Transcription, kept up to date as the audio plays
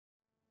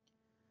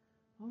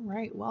All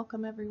right,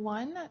 welcome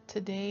everyone.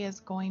 Today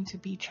is going to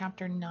be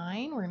chapter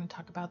 9. We're going to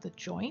talk about the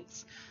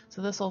joints.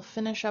 So this will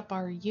finish up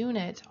our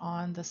unit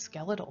on the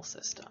skeletal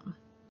system.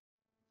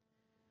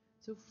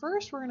 So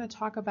first we're going to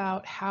talk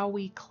about how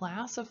we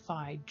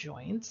classify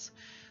joints.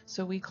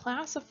 So we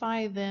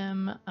classify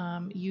them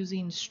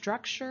using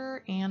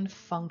structure and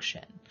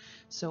function.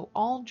 So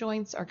all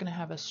joints are going to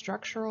have a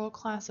structural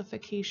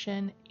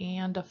classification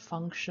and a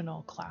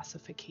functional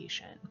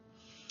classification.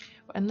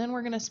 And then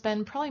we're going to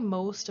spend probably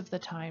most of the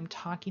time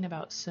talking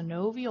about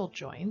synovial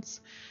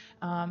joints.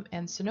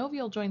 And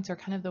synovial joints are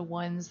kind of the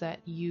ones that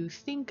you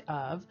think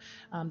of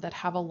that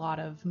have a lot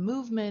of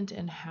movement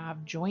and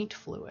have joint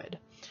fluid.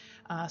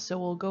 So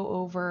we'll go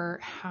over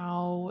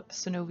how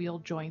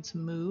synovial joints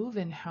move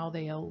and how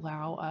they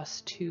allow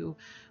us to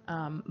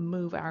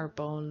move our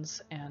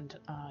bones and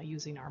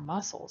using our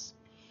muscles.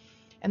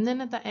 And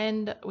then at the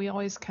end, we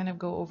always kind of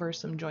go over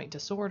some joint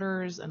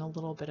disorders and a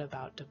little bit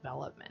about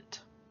development.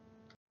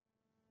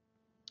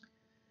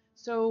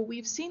 So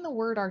we've seen the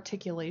word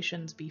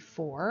articulations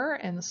before,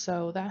 and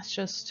so that's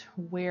just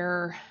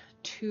where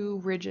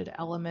two rigid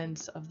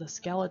elements of the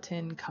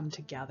skeleton come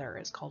together.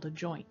 It's called a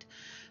joint.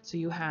 So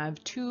you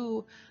have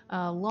two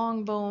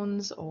long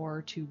bones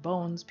or two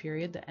bones,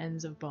 period, the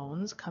ends of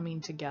bones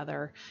coming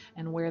together,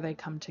 and where they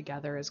come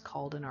together is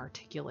called an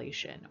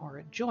articulation or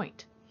a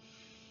joint.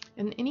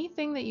 And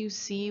anything that you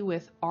see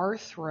with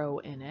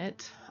arthro in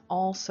it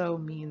also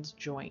means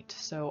joint.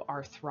 So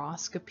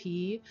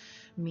arthroscopy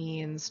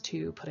means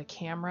to put a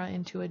camera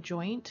into a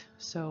joint.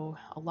 So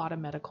a lot of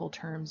medical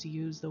terms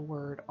use the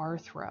word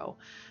arthro.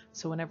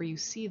 So whenever you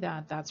see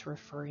that, that's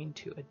referring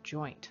to a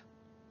joint.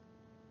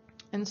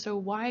 And so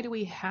why do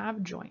we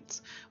have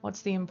joints?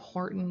 What's the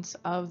importance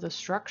of the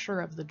structure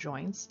of the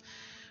joints?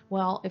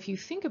 Well, if you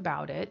think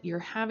about it, you're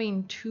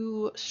having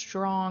two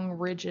strong,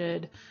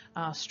 rigid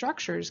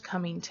structures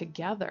coming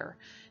together.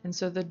 And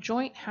so the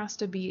joint has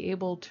to be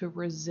able to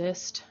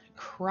resist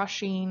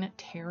crushing,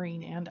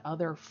 tearing, and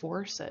other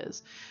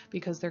forces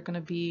because they're going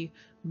to be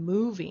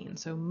moving.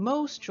 So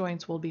most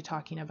joints we'll be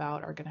talking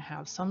about are going to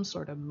have some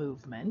sort of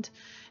movement.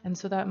 And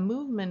so that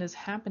movement is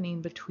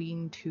happening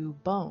between two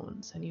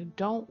bones. And you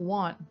don't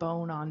want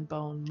bone on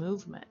bone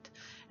movement.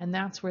 And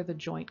that's where the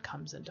joint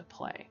comes into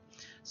play.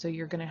 So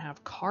you're going to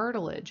have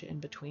cartilage in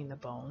between the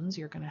bones,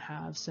 you're going to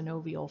have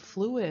synovial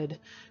fluid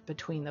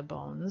between the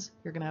bones,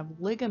 you're going to have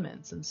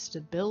ligaments and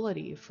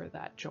stability for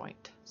that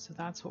joint. So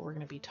that's what we're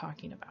going to be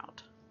talking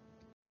about.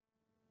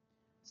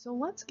 So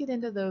let's get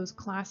into those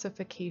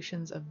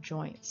classifications of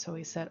joints. So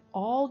we said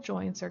all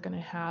joints are going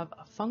to have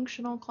a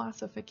functional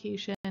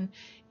classification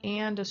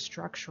and a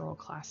structural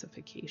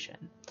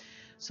classification.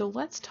 So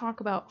let's talk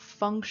about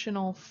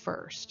functional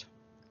first.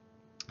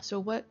 So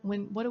what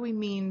do we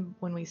mean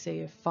when we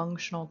say a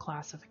functional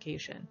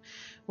classification?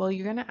 Well,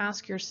 you're going to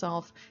ask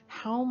yourself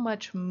how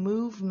much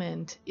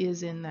movement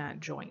is in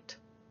that joint.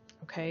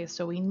 Okay,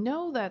 so we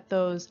know that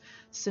those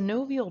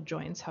synovial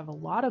joints have a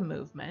lot of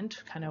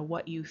movement, kind of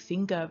what you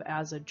think of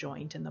as a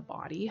joint in the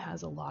body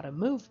has a lot of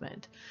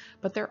movement,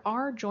 but there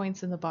are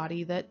joints in the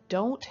body that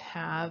don't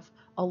have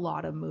a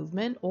lot of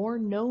movement or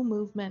no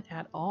movement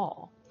at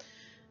all.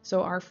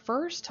 So our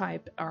first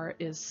type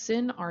is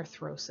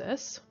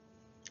synarthrosis.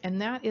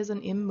 And that is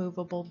an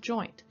immovable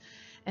joint.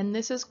 And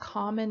this is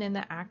common in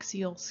the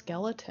axial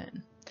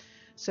skeleton.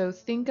 So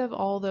think of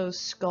all those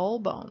skull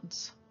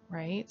bones,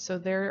 right? So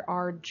there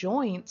are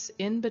joints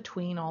in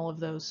between all of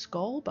those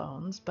skull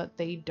bones, but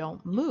they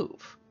don't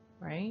move,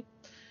 right?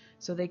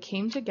 So they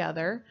came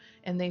together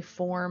and they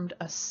formed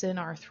a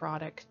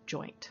synarthrotic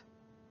joint.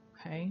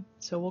 Okay,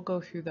 so we'll go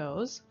through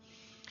those.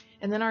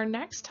 And then our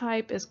next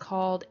type is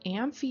called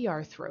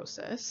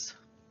amphiarthrosis.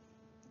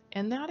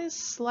 And that is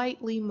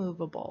slightly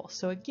movable.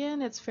 So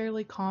again, it's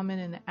fairly common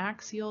in the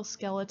axial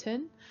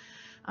skeleton.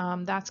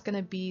 That's going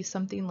to be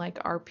something like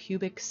our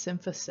pubic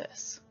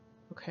symphysis.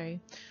 Okay,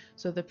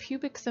 so the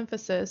pubic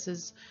symphysis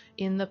is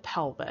in the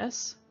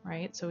pelvis,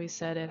 right? So we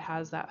said it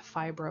has that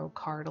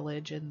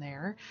fibrocartilage in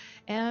there,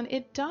 and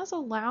it does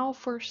allow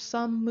for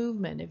some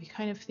movement if you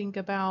kind of think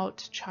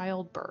about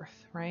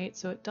childbirth, right?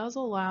 So it does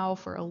allow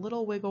for a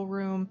little wiggle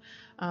room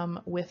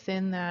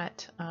within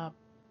that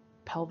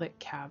pelvic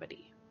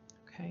cavity.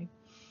 Okay.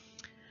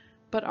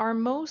 But our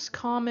most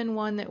common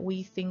one that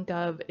we think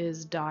of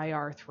is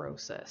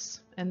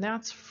diarthrosis, and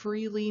that's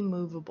freely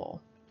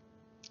movable.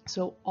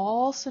 So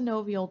all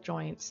synovial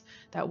joints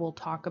that we'll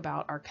talk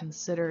about are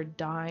considered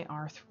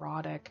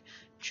diarthrotic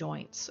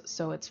joints.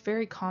 So it's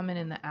very common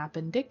in the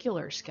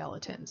appendicular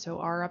skeleton, so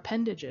our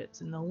appendages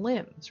in the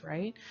limbs,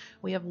 right?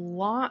 We have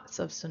lots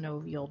of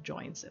synovial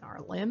joints in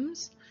our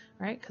limbs,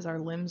 right? Because our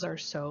limbs are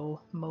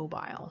so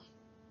mobile.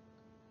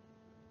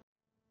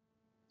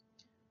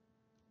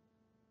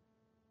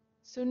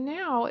 So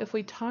now if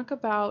we talk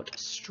about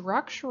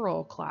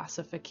structural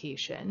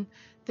classification,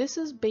 this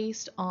is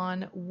based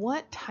on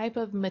what type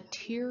of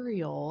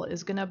material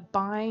is going to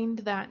bind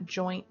that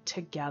joint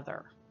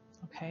together,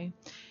 okay?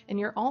 And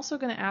you're also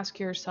going to ask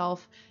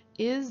yourself,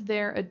 is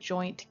there a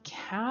joint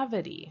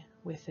cavity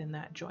within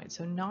that joint?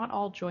 So not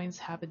all joints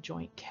have a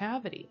joint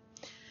cavity.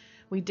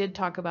 We did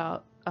talk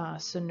about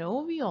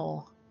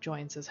synovial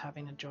joints as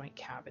having a joint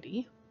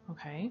cavity,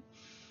 okay?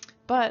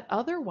 But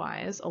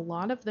otherwise, a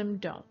lot of them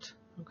don't,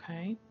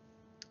 okay?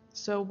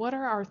 So what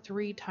are our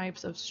three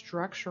types of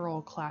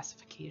structural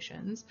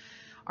classifications?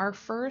 Our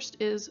first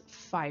is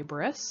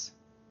fibrous,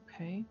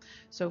 okay?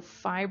 So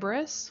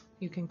fibrous,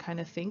 you can kind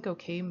of think,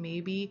 okay,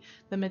 maybe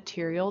the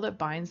material that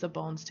binds the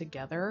bones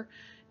together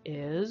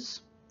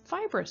is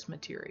fibrous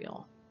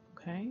material,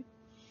 okay?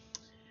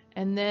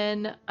 And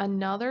then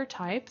another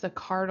type, the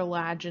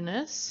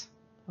cartilaginous,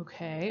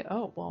 okay,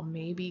 oh, well,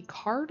 maybe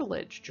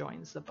cartilage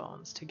joins the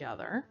bones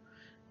together.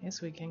 Okay,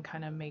 so we can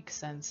kind of make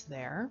sense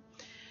there.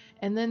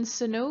 And then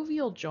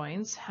synovial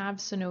joints have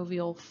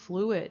synovial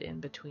fluid in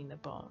between the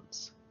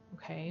bones,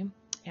 okay,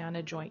 and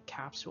a joint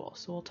capsule.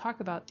 So we'll talk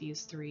about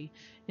these three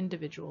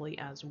individually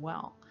as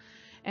well.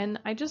 And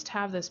I just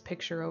have this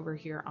picture over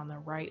here on the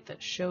right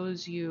that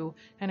shows you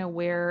kind of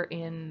where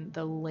in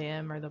the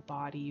limb or the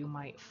body you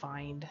might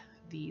find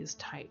these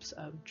types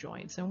of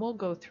joints, and we'll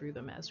go through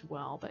them as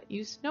well. But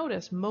you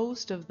notice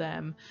most of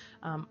them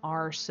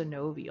are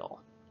synovial,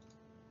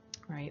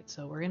 right?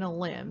 So we're in a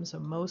limb, so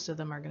most of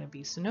them are going to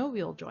be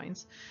synovial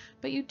joints.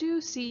 But you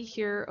do see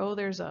here, oh,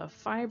 there's a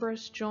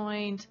fibrous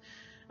joint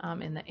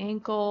in the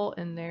ankle,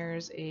 and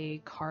there's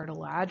a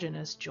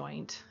cartilaginous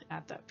joint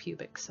at that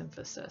pubic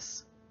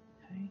symphysis.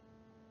 Okay.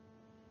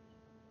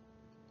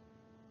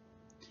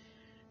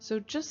 So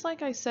just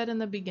like I said in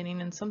the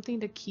beginning, and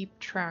something to keep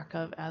track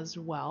of as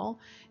well,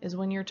 is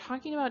when you're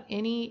talking about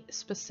any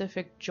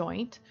specific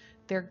joint,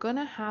 they're going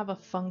to have a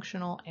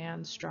functional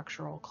and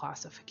structural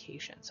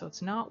classification. So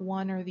it's not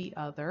one or the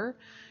other.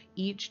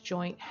 Each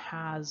joint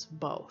has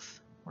both,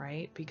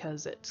 right?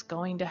 Because it's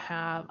going to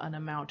have an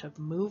amount of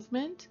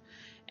movement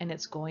and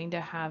it's going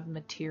to have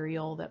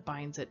material that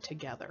binds it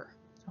together.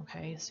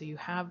 Okay, so you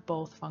have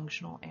both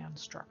functional and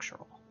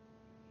structural.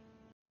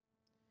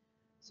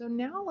 So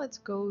now let's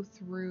go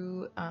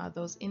through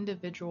those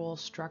individual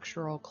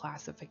structural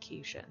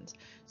classifications.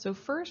 So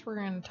first we're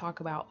going to talk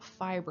about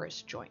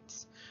fibrous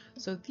joints.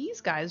 So these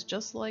guys,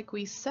 just like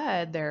we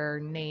said, their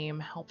name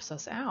helps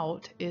us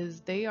out, is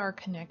they are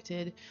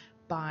connected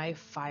by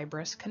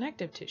fibrous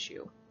connective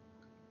tissue.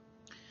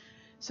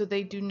 So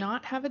they do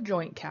not have a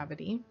joint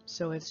cavity,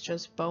 so it's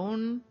just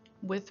bone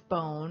with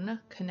bone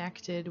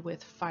connected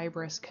with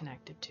fibrous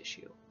connective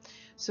tissue.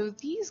 So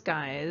these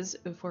guys,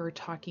 if we're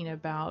talking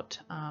about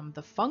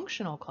the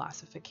functional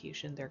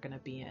classification they're going to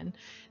be in,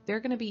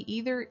 they're going to be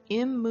either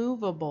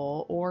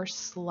immovable or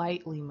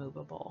slightly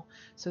movable.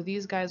 So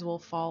these guys will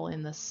fall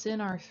in the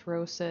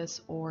synarthrosis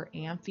or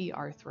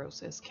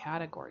amphiarthrosis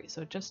category.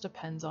 So it just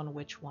depends on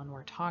which one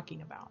we're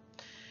talking about.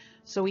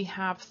 So we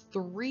have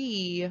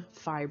three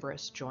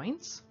fibrous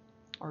joints,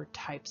 or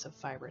types of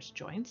fibrous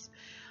joints.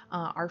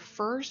 Our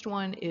first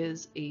one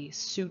is a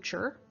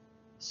suture.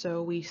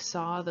 So we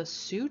saw the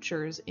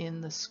sutures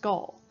in the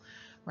skull,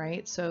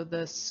 right? So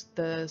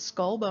the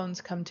skull bones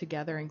come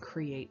together and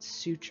create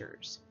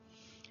sutures.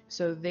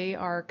 So they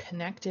are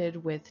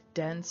connected with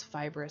dense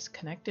fibrous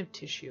connective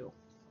tissue,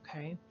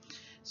 okay?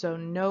 So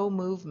no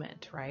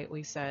movement, right?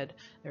 We said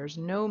there's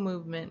no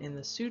movement in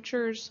the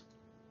sutures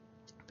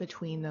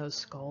between those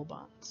skull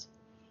bones.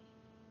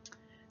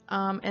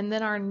 And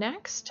then our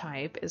next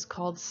type is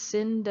called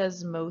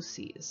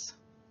syndesmoses.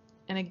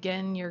 And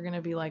again, you're going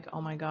to be like,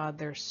 oh my God,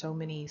 there's so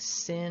many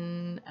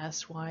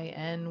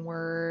S-Y-N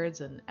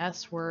words and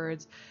S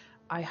words.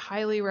 I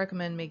highly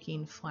recommend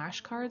making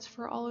flashcards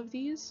for all of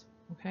these,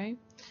 okay?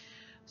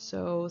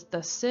 So the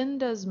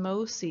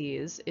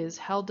syndesmoses is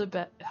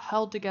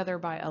held together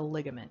by a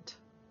ligament,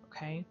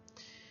 okay?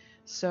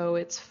 So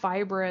it's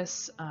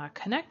fibrous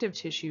connective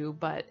tissue,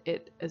 but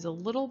it is a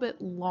little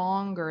bit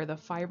longer. The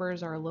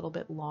fibers are a little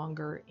bit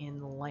longer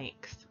in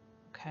length,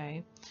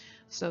 okay?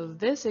 So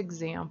this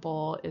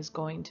example is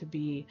going to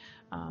be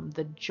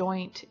the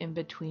joint in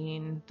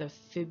between the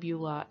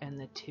fibula and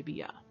the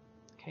tibia.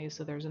 Okay,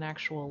 so there's an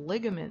actual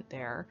ligament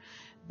there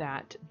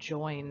that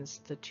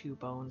joins the two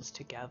bones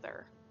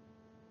together.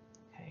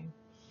 Okay,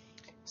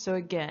 so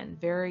again,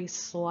 very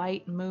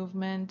slight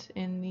movement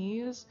in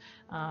these.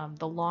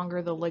 The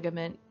longer the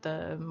ligament,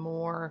 the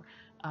more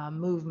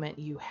movement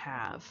you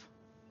have.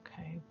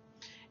 Okay,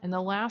 and the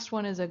last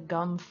one is a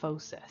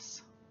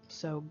gymphosis.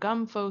 So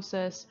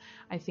gymphosis,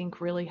 I think,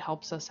 really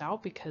helps us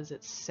out because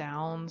it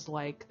sounds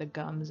like the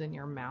gums in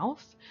your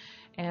mouth.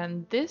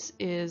 And this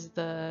is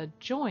the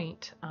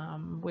joint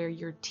where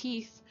your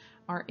teeth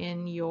are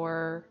in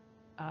your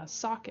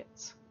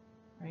sockets,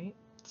 right?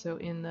 So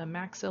in the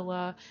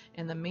maxilla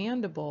and the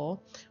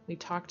mandible, we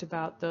talked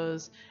about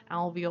those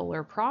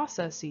alveolar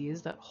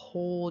processes that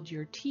hold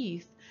your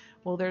teeth.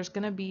 Well, there's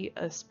going to be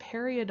a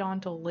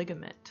periodontal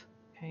ligament.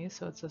 Okay,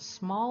 so it's a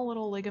small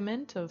little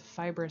ligament of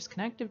fibrous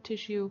connective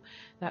tissue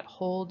that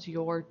holds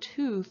your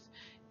tooth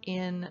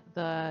in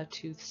the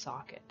tooth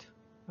socket,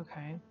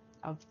 okay,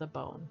 of the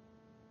bone.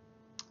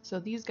 So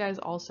these guys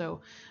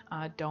also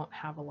don't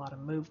have a lot of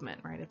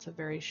movement, right? It's a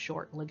very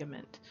short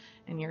ligament,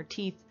 and your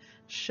teeth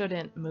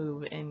shouldn't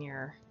move in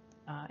your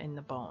in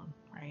the bone,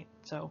 right?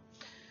 So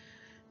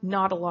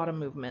not a lot of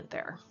movement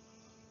there.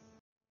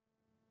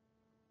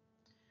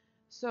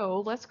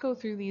 So let's go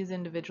through these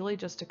individually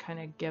just to kind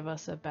of give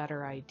us a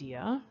better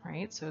idea,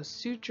 right? So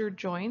suture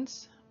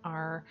joints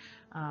are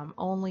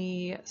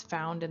only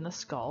found in the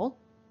skull,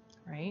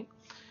 right?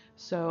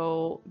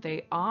 So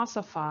they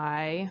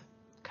ossify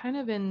kind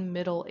of in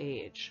middle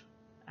age,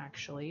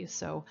 actually.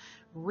 So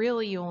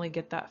really you only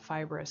get that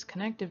fibrous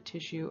connective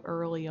tissue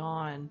early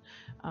on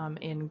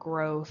in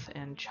growth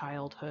and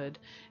childhood,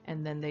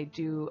 and then they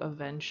do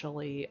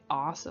eventually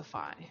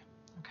ossify.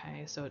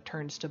 Okay, so it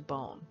turns to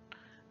bone,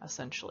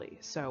 essentially.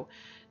 So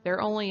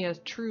they're only a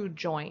true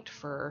joint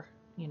for,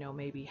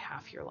 maybe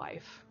half your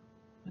life,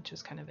 which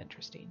is kind of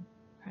interesting.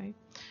 Okay,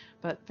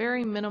 but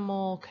very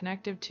minimal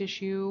connective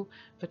tissue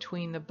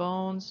between the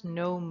bones,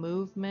 no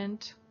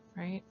movement,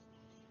 right?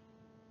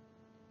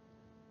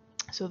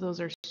 So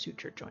those are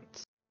suture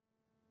joints.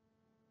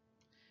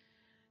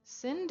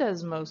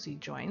 Syndesmosis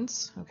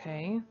joints,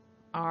 okay,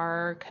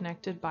 are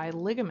connected by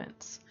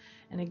ligaments.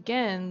 And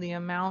again, the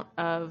amount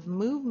of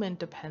movement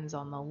depends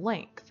on the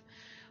length.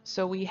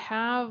 So we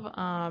have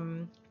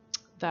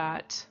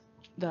that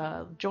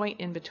the joint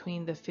in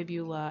between the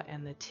fibula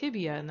and the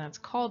tibia, and that's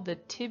called the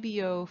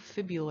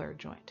tibiofibular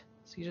joint.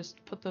 So you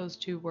just put those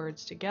two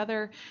words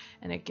together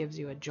and it gives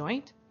you a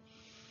joint.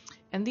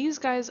 And these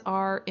guys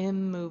are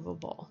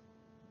immovable.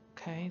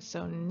 Okay,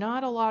 so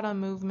not a lot of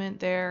movement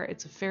there.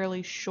 It's a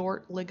fairly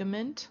short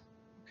ligament.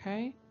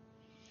 Okay,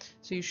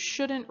 so you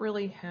shouldn't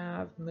really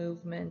have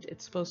movement.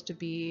 It's supposed to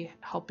be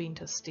helping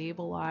to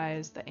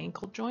stabilize the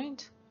ankle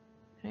joint.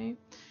 Okay.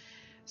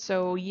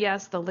 So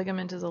yes, the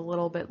ligament is a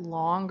little bit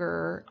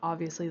longer,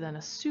 obviously, than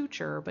a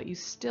suture, but you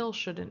still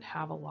shouldn't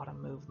have a lot of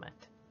movement.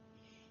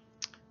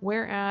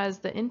 Whereas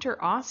the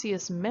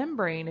interosseous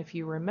membrane, if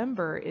you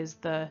remember, is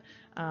the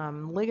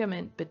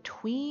ligament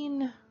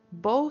between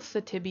both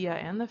the tibia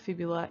and the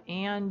fibula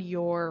and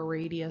your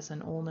radius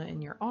and ulna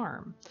in your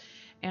arm.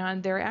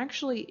 And there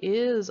actually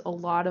is a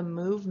lot of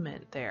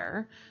movement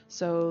there.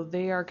 So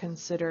they are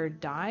considered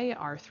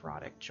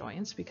diarthrotic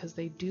joints because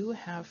they do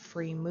have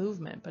free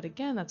movement. But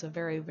again, that's a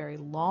very, very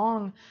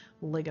long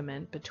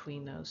ligament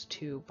between those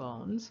two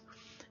bones.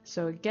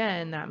 So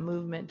again, that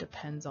movement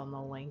depends on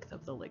the length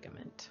of the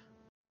ligament.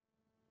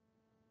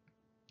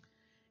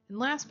 And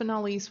last but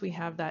not least, we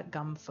have that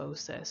gum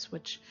phocis,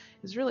 which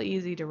is really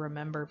easy to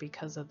remember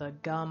because of the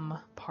gum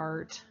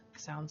part.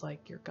 It sounds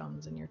like your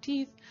gums in your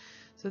teeth.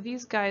 So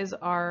these guys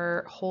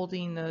are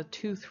holding the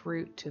tooth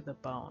root to the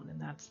bone, and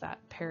that's that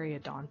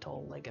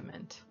periodontal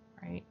ligament,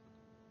 right?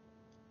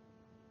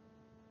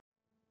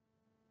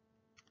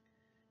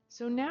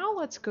 So now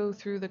let's go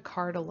through the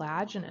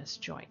cartilaginous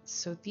joints.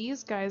 So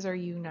these guys are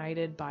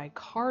united by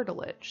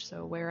cartilage.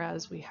 So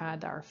whereas we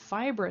had our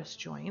fibrous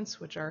joints,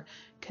 which are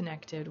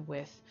connected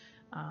with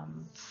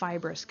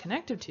fibrous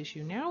connective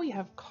tissue, now we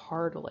have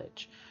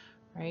cartilage,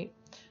 right?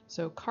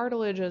 So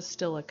cartilage is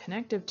still a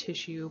connective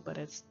tissue, but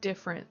it's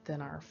different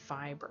than our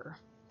fibrous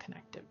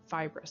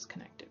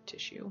connective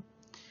tissue.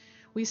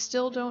 We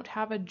still don't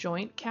have a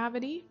joint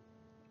cavity.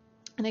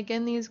 And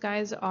again, these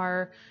guys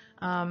are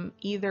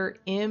either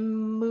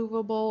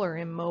immovable or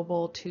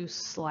immobile to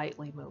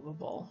slightly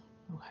movable,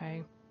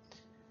 okay?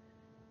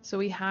 So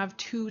we have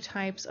two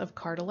types of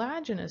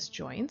cartilaginous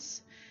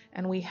joints,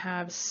 and we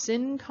have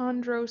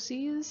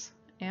synchondroses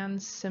and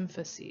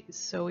symphyses.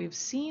 So we've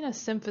seen a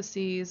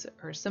symphyses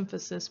or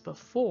symphysis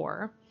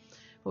before,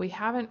 but we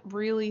haven't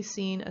really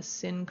seen a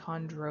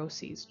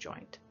synchondroses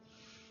joint.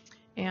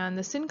 And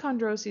the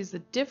synchondroses, the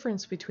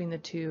difference between the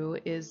two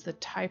is the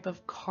type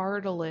of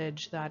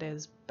cartilage that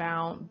is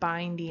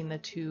binding the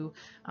two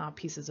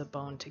pieces of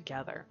bone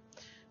together.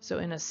 So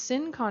in a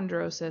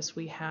synchondrosis,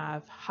 we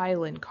have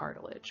hyaline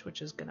cartilage,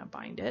 which is going to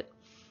bind it.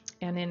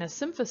 And in a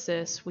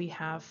symphysis, we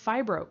have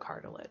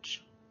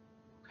fibrocartilage.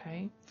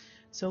 Okay,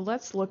 so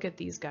let's look at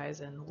these guys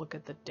and look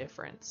at the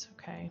difference.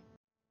 Okay,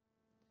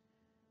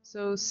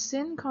 so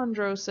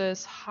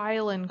synchondrosis,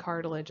 hyaline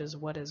cartilage is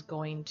what is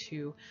going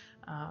to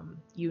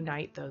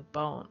unite the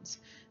bones.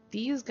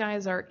 These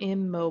guys are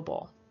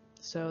immobile,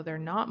 so they're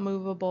not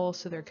movable,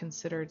 so they're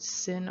considered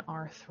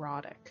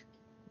synarthrotic.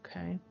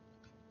 Okay.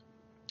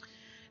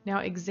 Now,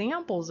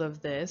 examples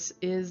of this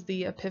is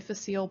the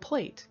epiphyseal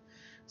plate.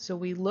 So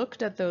we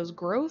looked at those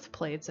growth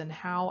plates and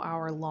how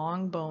our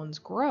long bones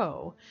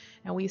grow,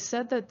 and we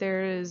said that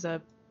there is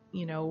a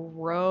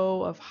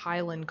row of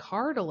hyaline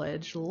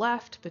cartilage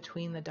left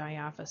between the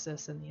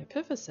diaphysis and the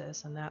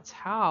epiphysis, and that's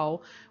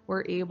how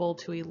we're able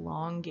to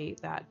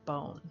elongate that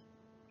bone.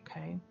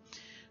 Okay,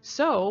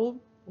 so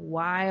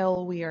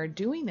while we are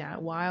doing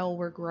that, while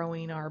we're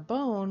growing our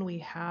bone, we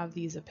have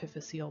these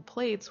epiphyseal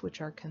plates,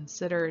 which are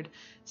considered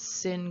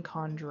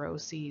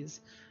synchondroses,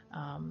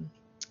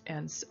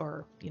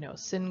 or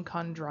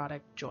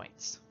synchondrotic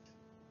joints.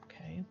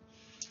 Okay,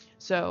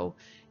 so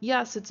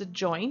yes, it's a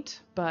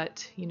joint,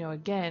 but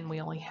again,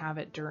 we only have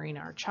it during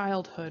our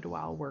childhood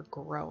while we're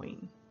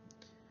growing.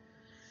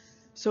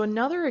 So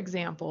another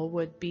example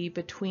would be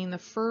between the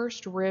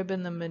first rib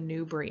and the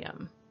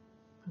manubrium.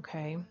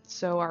 Okay,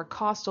 so our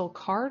costal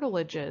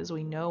cartilages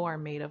we know are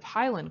made of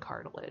hyaline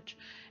cartilage,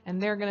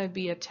 and they're going to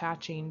be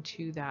attaching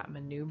to that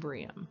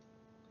manubrium.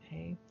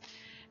 Okay,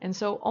 And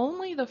so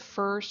only the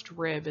first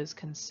rib is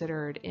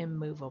considered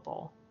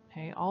immovable.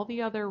 Okay, all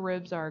the other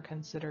ribs are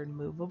considered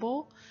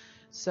movable.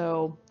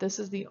 So this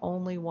is the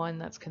only one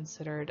that's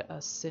considered a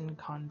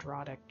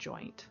synchondrotic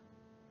joint.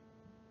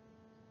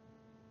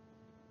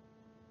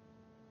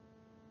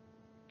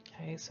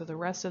 Okay, so the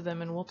rest of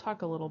them, and we'll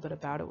talk a little bit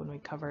about it when we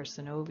cover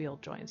synovial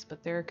joints,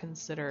 but they're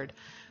considered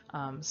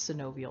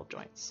synovial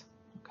joints.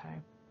 Okay.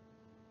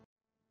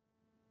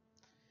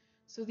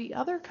 So the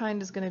other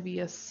kind is going to be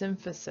a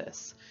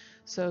symphysis.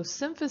 So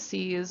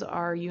symphyses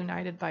are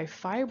united by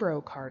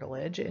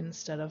fibrocartilage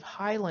instead of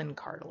hyaline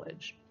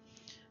cartilage.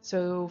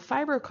 So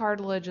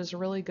fibrocartilage is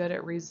really good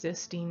at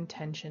resisting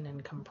tension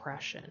and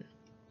compression.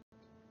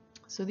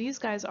 So these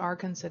guys are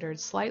considered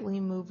slightly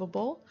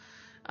movable,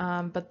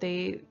 but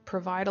they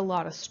provide a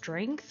lot of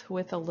strength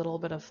with a little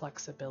bit of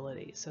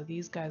flexibility. So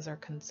these guys are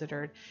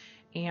considered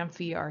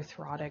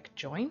amphiarthrotic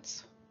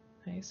joints.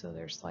 Okay, so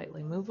they're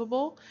slightly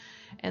movable.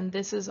 And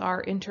this is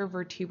our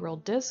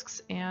intervertebral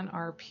discs and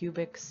our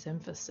pubic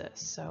symphysis.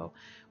 So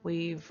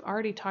we've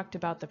already talked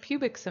about the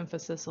pubic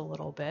symphysis a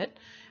little bit,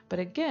 but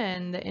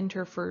again, the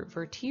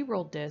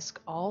intervertebral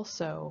disc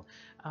also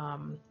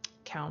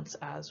counts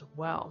as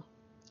well.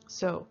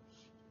 So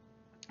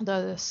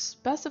the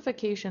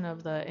specification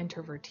of the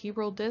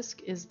intervertebral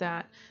disc is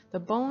that the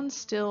bone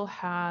still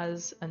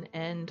has an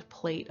end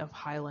plate of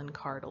hyaline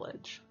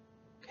cartilage.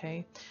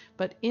 Okay,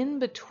 but in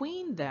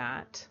between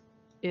that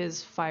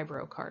is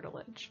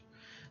fibrocartilage.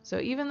 So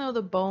even though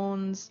the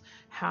bones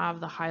have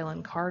the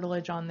hyaline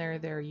cartilage on there,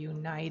 they're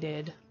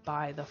united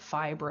by the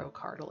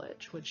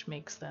fibrocartilage, which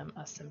makes them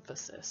a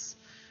symphysis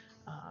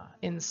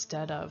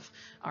instead of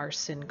our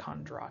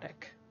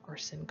synchondrotic or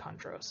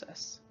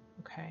synchondrosis.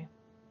 Okay.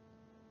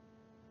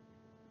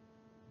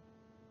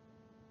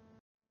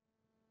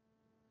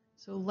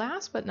 So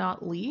last but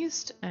not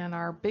least, and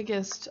our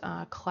biggest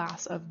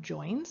class of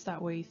joints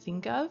that we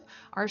think of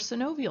are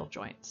synovial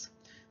joints,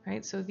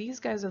 right? So these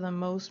guys are the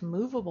most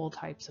movable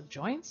types of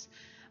joints,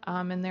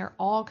 and they're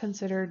all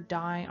considered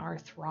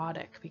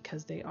diarthrotic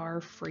because they are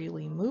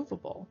freely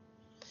movable.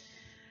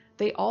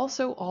 They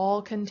also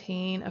all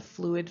contain a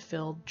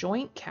fluid-filled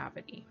joint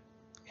cavity.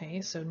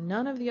 Okay, so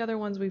none of the other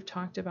ones we've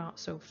talked about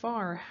so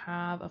far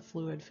have a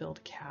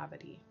fluid-filled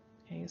cavity.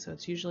 Okay, so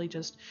it's usually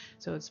just,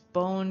 so it's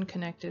bone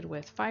connected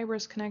with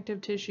fibrous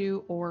connective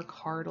tissue or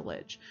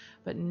cartilage.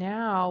 But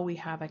now we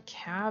have a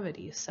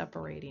cavity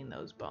separating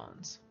those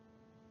bones.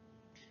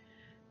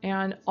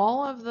 And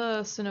all of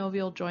the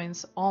synovial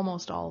joints,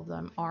 almost all of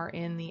them, are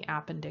in the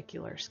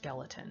appendicular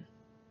skeleton,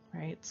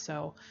 right?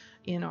 So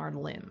in our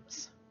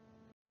limbs.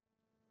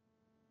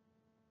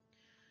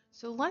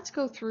 So let's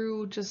go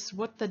through just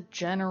what the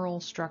general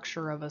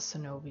structure of a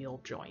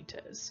synovial joint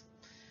is.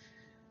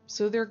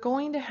 So they're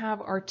going to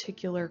have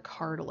articular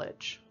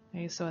cartilage.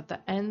 Okay, so at the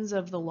ends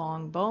of the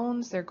long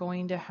bones, they're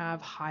going to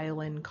have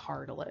hyaline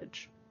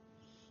cartilage.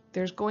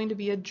 There's going to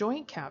be a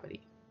joint cavity.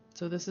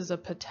 So this is a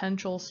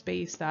potential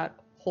space that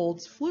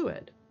holds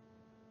fluid.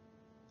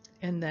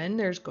 And then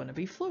there's going to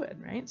be fluid,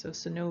 right? So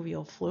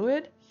synovial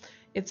fluid.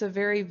 It's a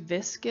very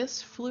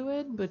viscous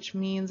fluid, which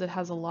means it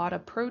has a lot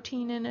of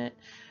protein in it,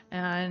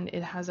 and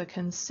it has a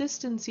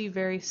consistency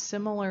very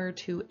similar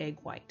to egg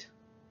white,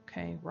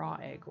 okay, raw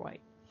egg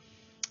white.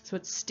 So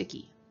it's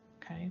sticky,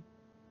 okay?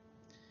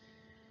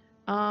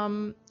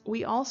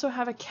 We also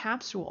have a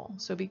capsule.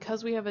 So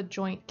because we have a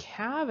joint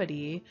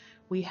cavity,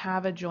 we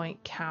have a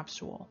joint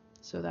capsule.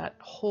 So that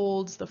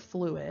holds the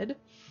fluid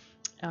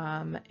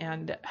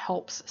and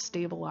helps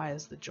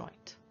stabilize the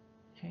joint,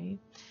 okay?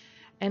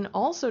 And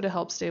also to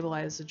help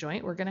stabilize the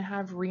joint, we're going to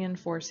have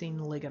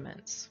reinforcing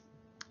ligaments.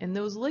 And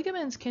those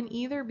ligaments can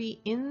either be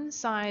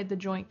inside the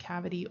joint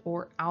cavity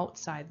or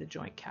outside the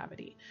joint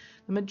cavity.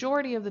 The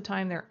majority of the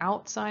time they're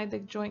outside the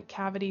joint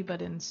cavity,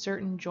 but in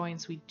certain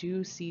joints we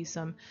do see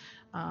some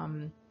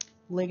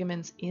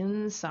ligaments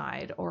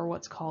inside, or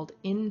what's called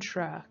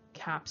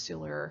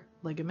intracapsular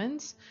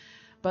ligaments,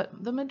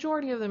 but the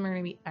majority of them are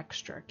going to be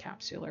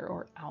extracapsular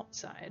or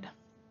outside.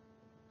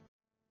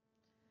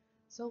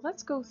 So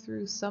let's go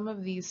through some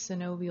of these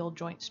synovial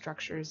joint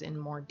structures in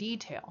more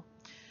detail.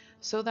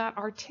 So that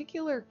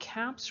articular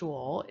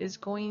capsule is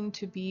going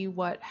to be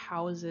what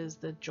houses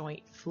the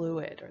joint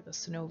fluid or the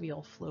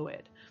synovial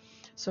fluid.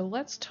 So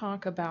let's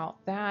talk about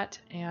that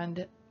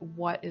and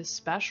what is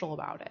special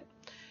about it.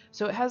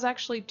 So it has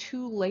actually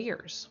two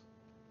layers.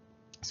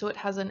 So it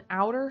has an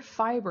outer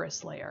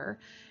fibrous layer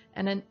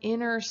and an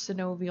inner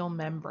synovial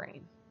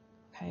membrane.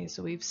 Okay,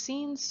 so we've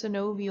seen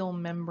synovial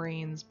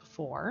membranes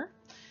before,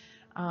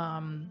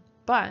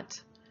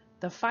 but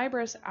the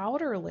fibrous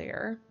outer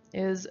layer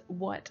is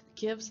what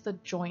gives the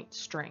joint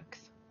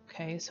strength.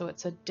 Okay, so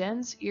it's a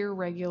dense,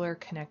 irregular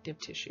connective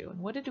tissue. And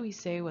what did we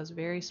say was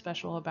very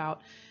special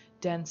about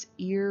dense,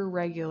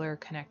 irregular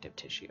connective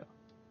tissue?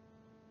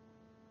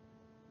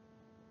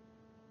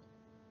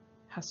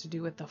 Has to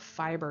do with the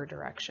fiber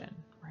direction,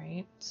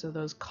 right? So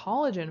those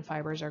collagen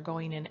fibers are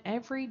going in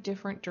every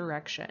different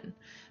direction.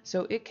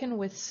 So it can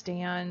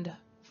withstand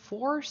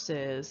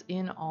forces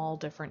in all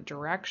different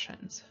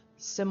directions,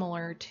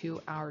 similar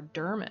to our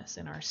dermis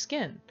in our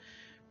skin,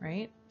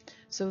 right?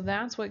 So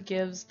that's what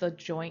gives the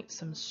joint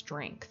some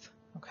strength,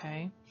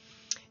 okay?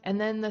 And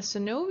then the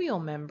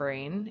synovial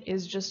membrane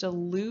is just a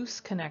loose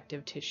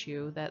connective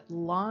tissue that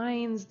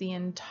lines the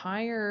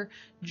entire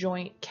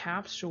joint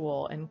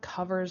capsule and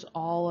covers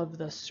all of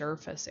the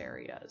surface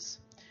areas.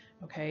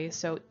 Okay,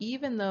 so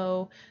even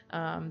though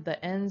the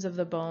ends of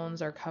the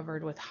bones are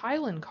covered with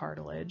hyaline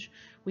cartilage,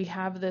 we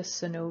have this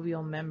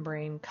synovial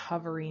membrane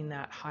covering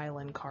that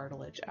hyaline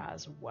cartilage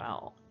as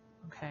well.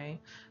 Okay,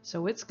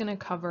 so it's going to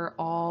cover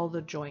all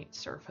the joint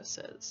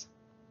surfaces.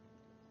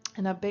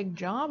 And a big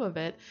job of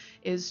it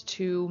is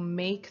to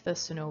make the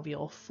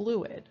synovial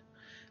fluid.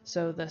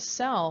 So the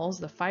cells,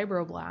 the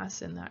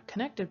fibroblasts in that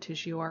connective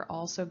tissue, are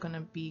also going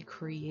to be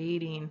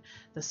creating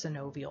the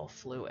synovial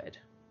fluid.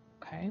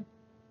 Okay.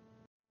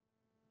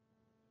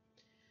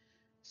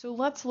 So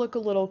let's look a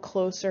little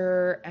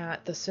closer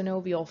at the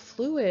synovial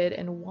fluid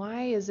and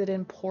why is it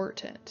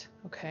important?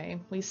 Okay,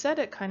 we said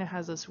it kind of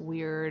has this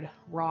weird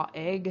raw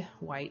egg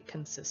white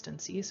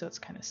consistency, so it's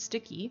kind of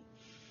sticky.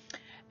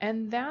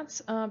 And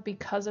that's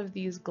because of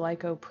these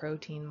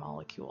glycoprotein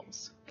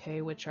molecules,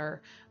 okay, which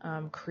are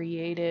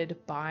created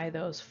by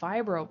those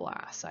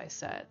fibroblasts I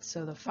said.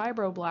 So the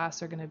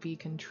fibroblasts are going to be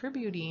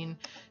contributing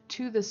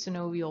to the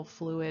synovial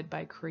fluid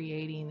by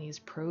creating these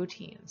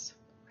proteins,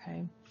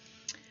 okay.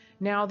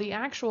 Now the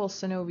actual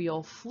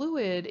synovial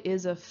fluid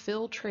is a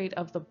filtrate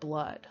of the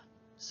blood.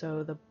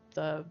 So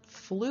the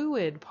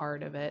fluid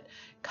part of it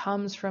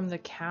comes from the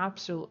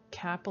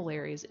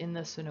capillaries in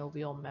the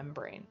synovial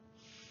membrane.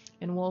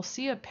 And we'll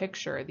see a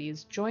picture.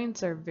 These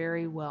joints are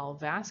very well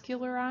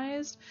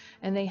vascularized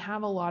and they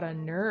have a lot of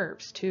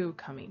nerves too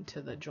coming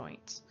to the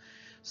joints.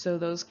 So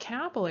those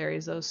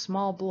capillaries, those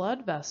small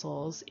blood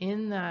vessels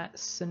in that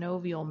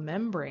synovial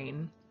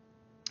membrane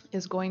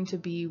is going to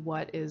be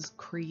what is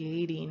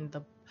creating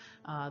the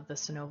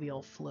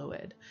synovial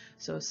fluid.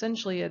 So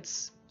essentially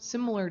it's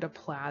similar to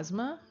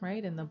plasma,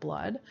 right, in the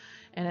blood,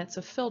 and it's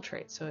a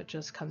filtrate. So it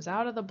just comes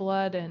out of the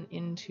blood and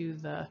into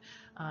the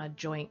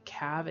joint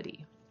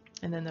cavity.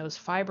 And then those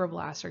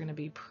fibroblasts are going to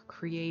be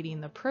creating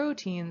the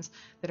proteins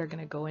that are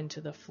going to go into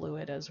the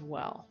fluid as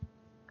well.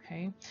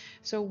 Okay,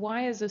 so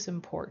why is this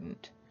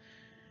important?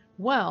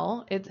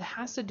 Well, it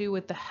has to do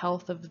with the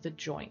health of the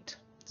joint.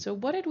 So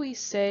what did we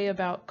say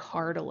about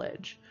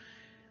cartilage?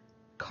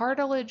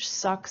 Cartilage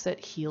sucks at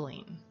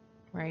healing,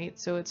 right?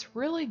 So it's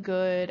really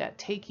good at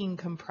taking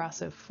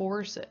compressive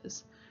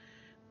forces.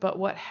 But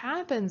what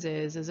happens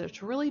is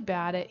it's really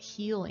bad at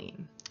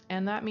healing.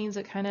 And that means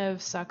it kind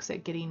of sucks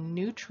at getting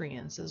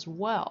nutrients as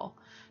well.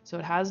 So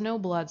it has no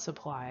blood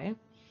supply.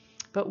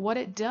 But what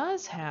it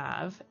does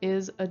have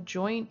is a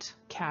joint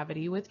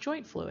cavity with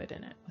joint fluid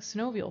in it, with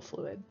synovial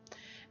fluid.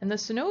 And the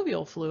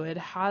synovial fluid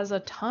has a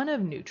ton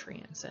of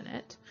nutrients in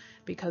it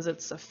because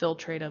it's a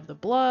filtrate of the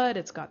blood,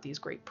 it's got these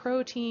great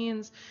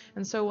proteins.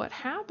 And so what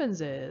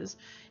happens is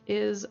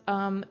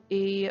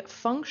a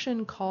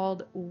function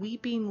called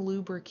weeping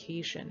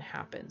lubrication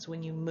happens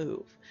when you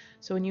move.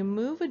 So when you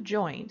move a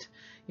joint,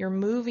 you're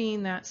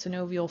moving that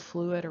synovial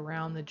fluid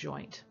around the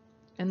joint.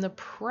 And the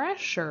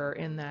pressure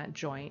in that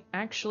joint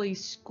actually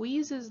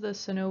squeezes the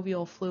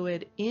synovial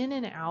fluid in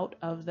and out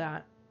of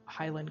that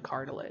hyaline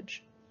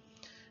cartilage.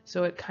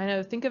 So it kind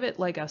of, think of it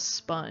like a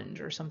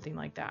sponge or something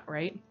like that,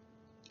 right?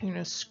 You're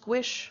going to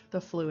squish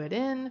the fluid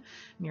in and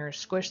you're going to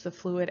squish the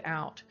fluid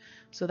out.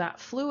 So that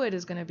fluid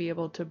is going to be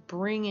able to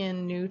bring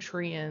in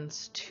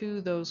nutrients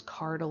to those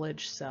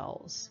cartilage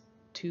cells,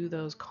 to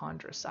those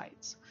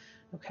chondrocytes.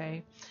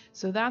 Okay,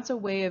 so that's a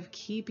way of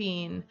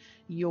keeping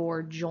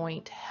your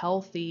joint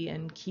healthy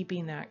and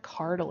keeping that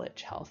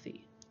cartilage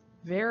healthy.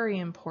 Very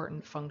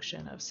important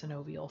function of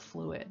synovial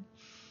fluid,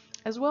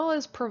 as well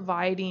as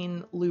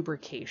providing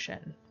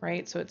lubrication,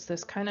 right? So it's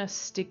this kind of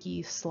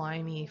sticky,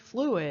 slimy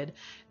fluid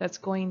that's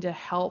going to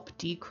help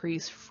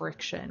decrease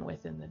friction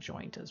within the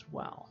joint as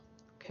well.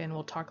 Okay, and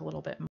we'll talk a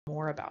little bit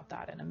more about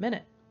that in a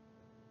minute.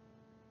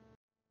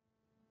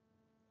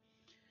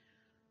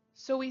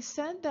 So we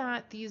said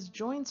that these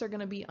joints are going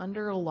to be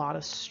under a lot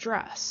of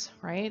stress,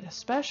 right?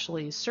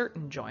 Especially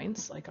certain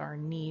joints like our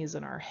knees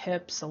and our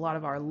hips, a lot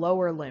of our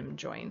lower limb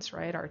joints,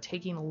 right, are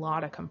taking a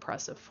lot of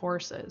compressive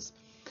forces.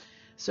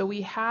 So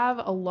we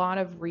have a lot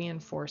of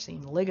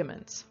reinforcing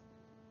ligaments.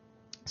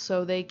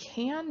 So they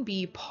can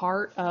be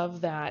part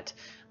of that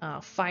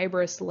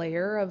fibrous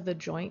layer of the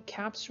joint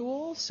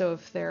capsule. So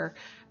if they're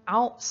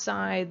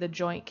outside the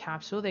joint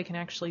capsule, they can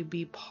actually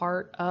be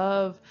part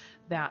of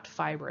that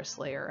fibrous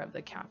layer of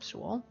the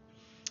capsule.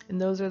 And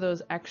those are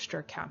those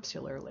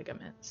extracapsular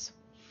ligaments.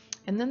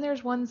 And then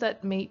there's ones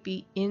that may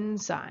be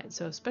inside.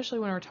 So especially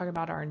when we're talking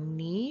about our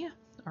knee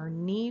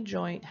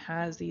joint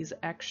has these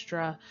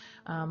extra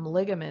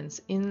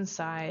ligaments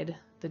inside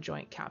the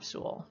joint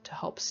capsule to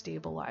help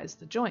stabilize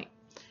the joint.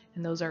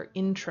 And those are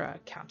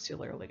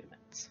intracapsular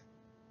ligaments.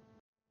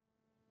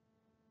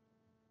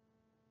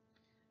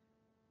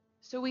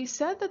 So we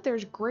said that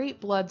there's great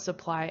blood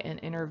supply and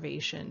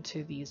innervation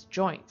to these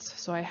joints.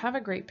 So I have a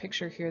great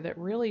picture here that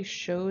really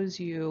shows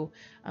you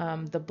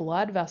the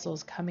blood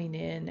vessels coming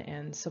in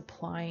and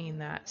supplying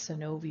that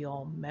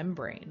synovial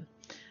membrane.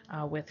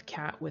 with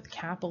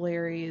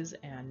capillaries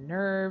and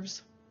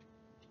nerves.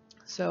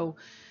 So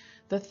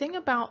the thing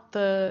about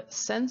the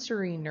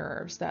sensory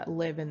nerves that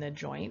live in the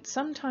joint,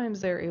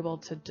 sometimes they're able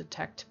to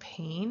detect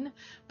pain,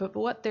 but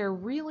what they're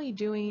really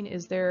doing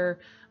is they're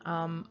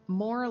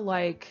more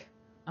like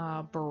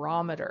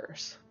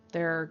barometers.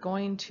 They're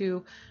going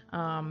to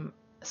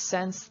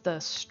sense the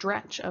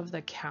stretch of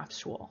the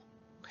capsule.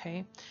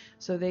 Okay,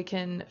 so they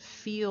can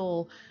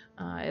feel,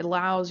 it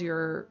allows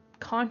your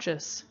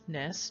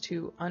consciousness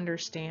to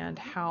understand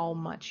how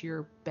much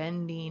you're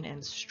bending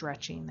and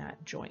stretching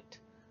that joint.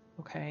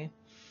 Okay,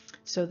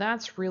 so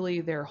that's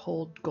really their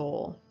whole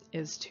goal,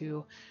 is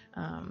to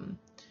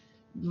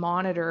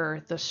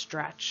monitor the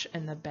stretch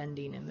and the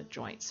bending in the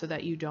joint so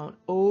that you don't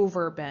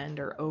overbend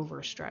or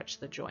overstretch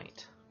the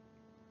joint.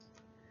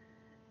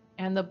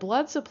 And the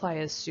blood supply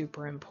is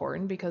super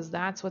important because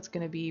that's what's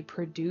going to be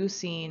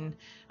producing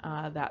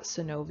that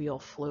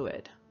synovial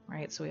fluid,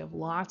 right? So we have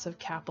lots of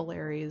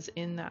capillaries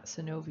in that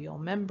synovial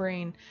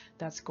membrane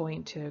that's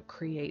going to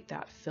create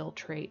that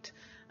filtrate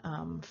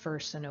for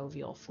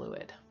synovial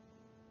fluid.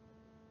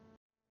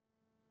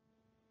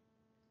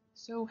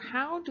 So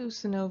how do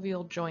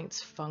synovial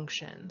joints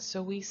function?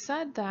 So we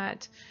said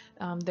that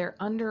they're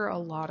under a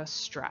lot of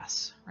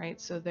stress, right?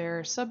 So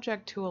they're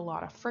subject to a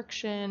lot of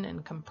friction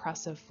and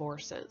compressive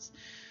forces.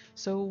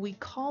 So we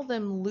call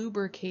them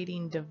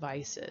lubricating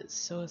devices.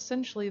 So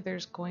essentially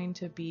there's going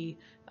to be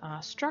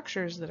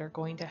structures that are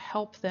going to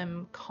help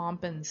them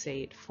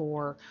compensate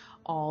for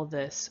all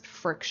this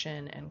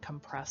friction and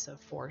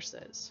compressive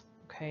forces,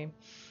 okay?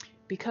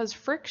 Because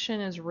friction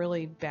is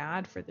really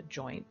bad for the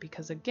joint,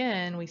 because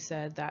again, we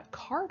said that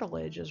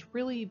cartilage is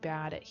really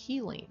bad at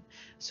healing.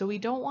 So we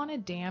don't want to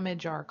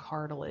damage our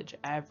cartilage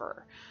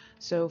ever.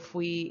 So if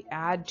we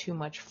add too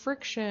much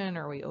friction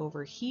or we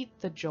overheat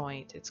the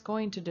joint, it's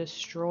going to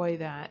destroy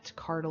that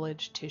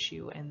cartilage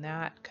tissue, and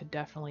that could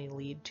definitely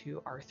lead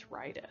to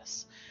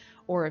arthritis.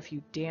 Or if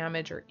you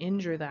damage or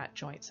injure that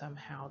joint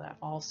somehow, that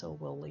also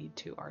will lead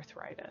to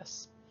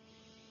arthritis.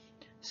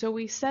 So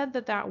we said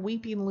that that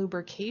weeping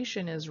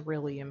lubrication is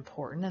really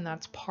important, and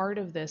that's part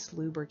of this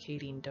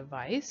lubricating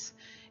device,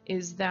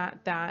 is that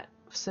that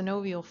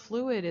synovial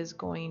fluid is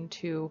going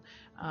to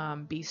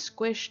be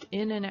squished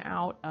in and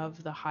out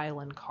of the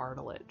hyaline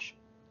cartilage.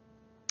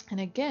 And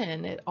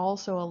again, it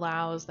also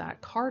allows that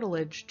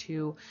cartilage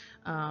to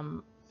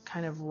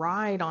kind of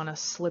ride on a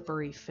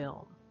slippery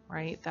film,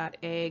 right? That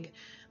egg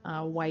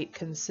white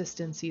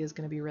consistency is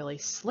going to be really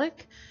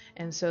slick,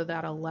 and so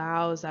that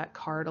allows that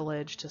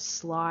cartilage to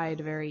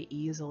slide very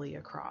easily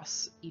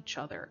across each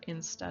other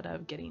instead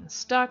of getting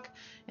stuck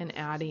and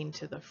adding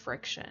to the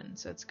friction.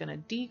 So it's going to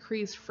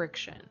decrease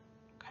friction.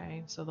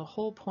 Okay, so the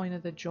whole point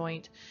of the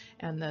joint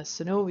and the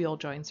synovial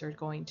joints are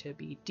going to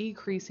be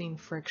decreasing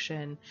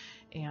friction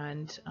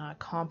and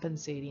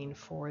compensating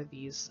for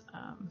these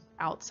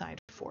outside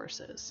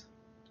forces.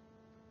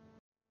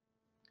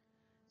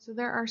 So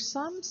there are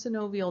some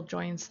synovial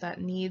joints that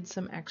need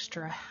some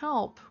extra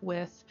help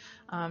with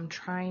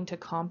trying to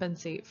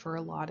compensate for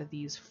a lot of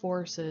these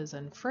forces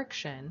and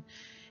friction.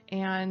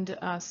 And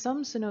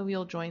some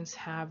synovial joints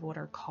have what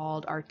are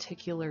called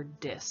articular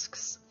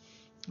discs.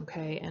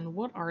 Okay, and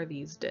what are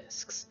these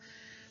discs?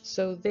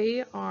 So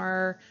they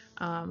are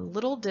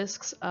little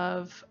discs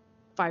of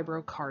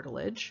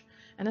fibrocartilage,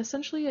 and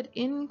essentially it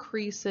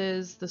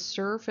increases the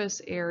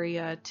surface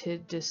area to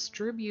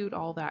distribute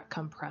all that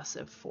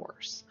compressive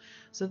force.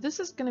 So this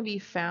is going to be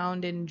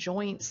found in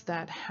joints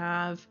that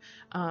have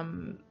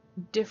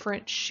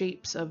different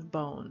shapes of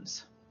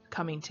bones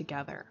coming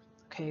together.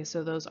 Okay,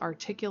 so those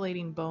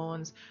articulating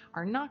bones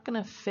are not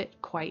going to fit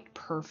quite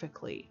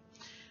perfectly.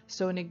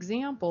 So an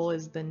example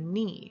is the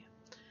knee.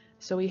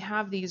 So we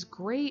have these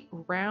great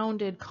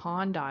rounded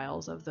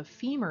condyles of the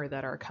femur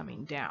that are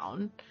coming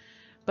down,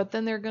 but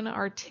then they're going to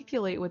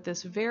articulate with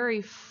this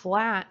very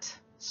flat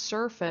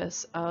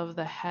surface of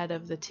the head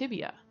of the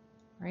tibia,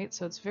 right?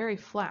 So it's very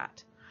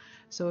flat.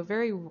 So a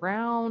very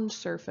round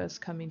surface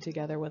coming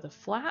together with a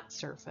flat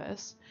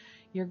surface,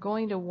 you're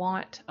going to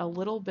want a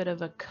little bit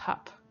of a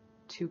cup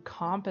to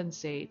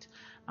compensate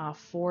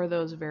for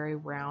those very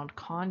round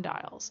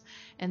condyles.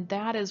 And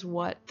that is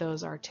what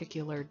those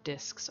articular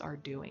discs are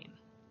doing.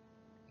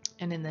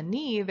 And in the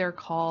knee, they're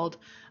called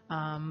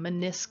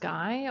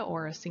menisci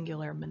or a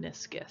singular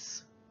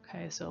meniscus.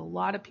 Okay, so a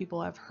lot of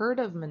people have heard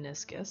of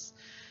meniscus,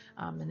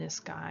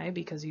 menisci,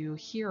 because you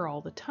hear all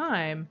the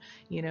time,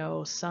 you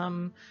know,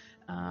 some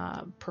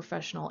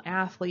professional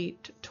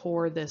athlete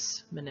tore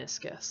this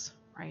meniscus,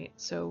 right?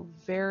 So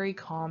very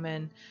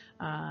common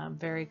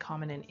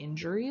in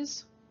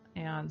injuries,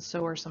 and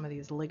so are some of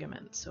these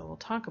ligaments. So we'll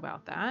talk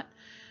about that.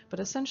 But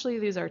essentially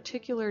these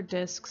articular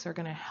discs are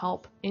going to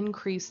help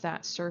increase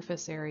that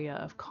surface area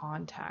of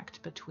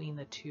contact between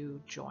the two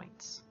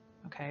joints,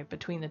 okay,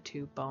 between the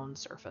two bone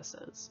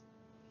surfaces.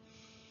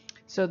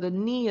 So the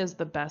knee is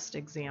the best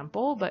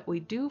example, but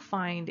we do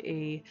find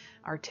a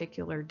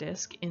articular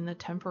disc in the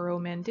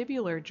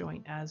temporomandibular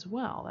joint as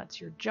well. That's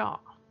your jaw.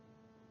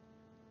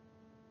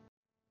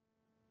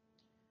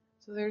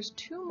 So there's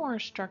two more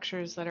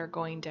structures that are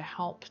going to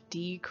help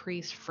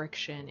decrease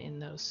friction in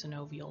those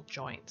synovial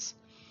joints.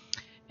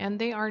 And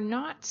they are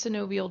not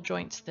synovial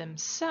joints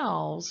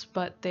themselves,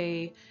 but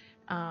they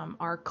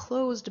are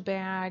closed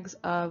bags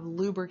of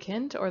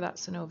lubricant or that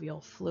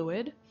synovial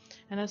fluid.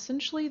 And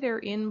essentially they're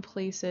in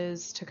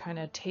places to kind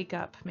of take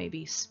up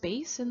maybe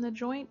space in the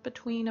joint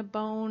between a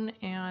bone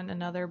and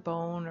another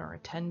bone or a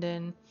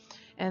tendon.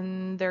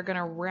 And they're going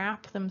to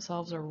wrap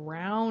themselves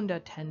around a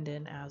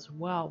tendon as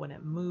well when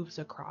it moves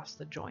across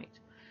the joint.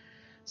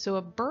 So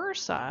a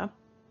bursa,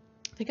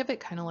 think of it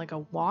kind of like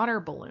a water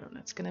balloon.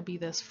 It's going to be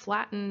this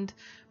flattened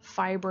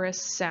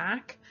fibrous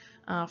sac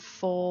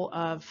full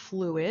of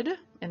fluid,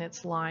 and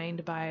it's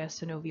lined by a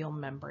synovial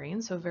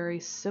membrane, so very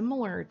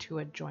similar to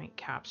a joint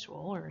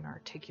capsule or an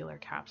articular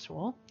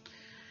capsule.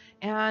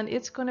 And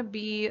it's going to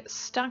be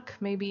stuck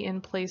maybe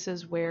in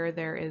places where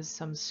there is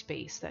some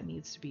space that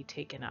needs to be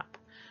taken up.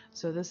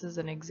 So this is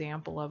an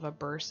example of a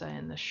bursa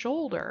in the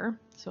shoulder.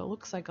 So it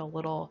looks like a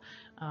little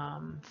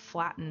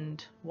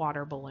flattened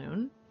water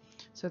balloon.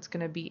 So it's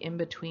going to be in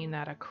between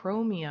that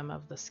acromion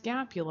of the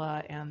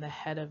scapula and the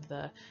head of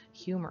the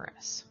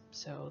humerus.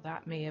 So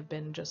that may have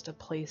been just a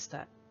place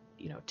that,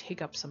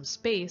 take up some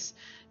space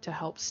to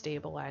help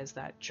stabilize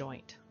that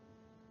joint.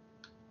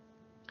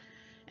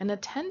 And a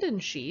tendon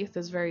sheath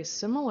is very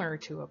similar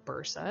to a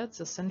bursa.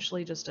 It's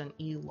essentially just an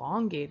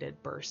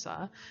elongated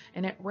bursa,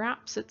 and it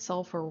wraps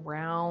itself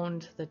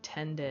around the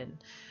tendon,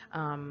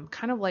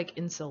 kind of like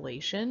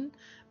insulation.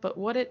 But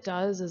what it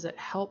does is it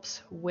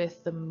helps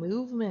with the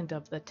movement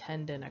of the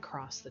tendon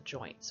across the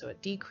joint. So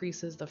it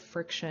decreases the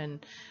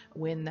friction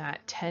when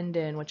that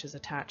tendon, which is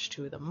attached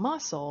to the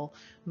muscle,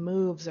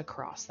 moves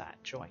across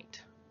that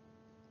joint.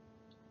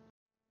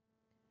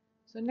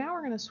 So now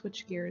we're going to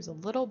switch gears a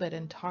little bit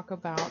and talk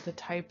about the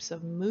types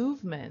of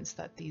movements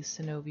that these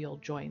synovial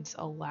joints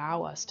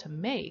allow us to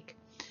make.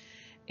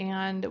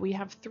 And we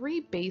have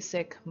three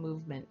basic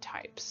movement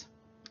types.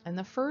 And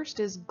the first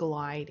is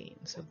gliding.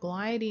 So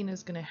gliding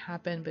is going to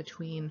happen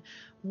between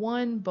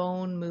one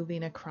bone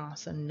moving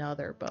across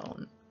another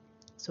bone.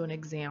 So an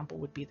example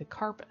would be the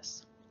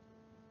carpus.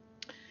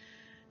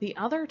 The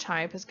other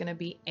type is going to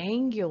be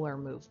angular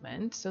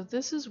movement. So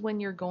this is when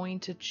you're going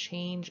to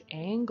change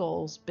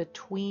angles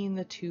between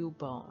the two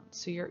bones.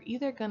 So you're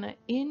either going to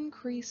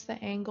increase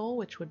the angle,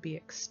 which would be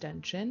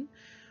extension,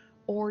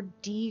 or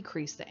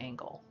decrease the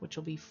angle, which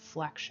will be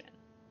flexion.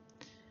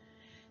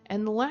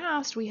 And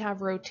last, we have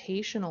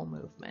rotational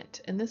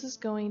movement. And this is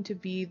going to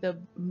be the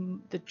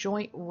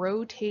joint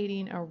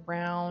rotating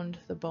around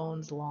the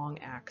bone's long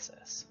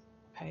axis.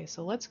 Okay,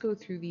 so let's go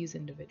through these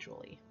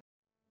individually.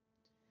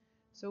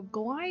 So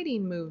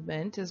gliding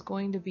movement is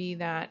going to be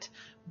that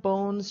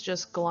bones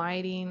just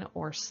gliding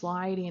or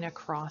sliding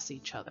across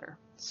each other.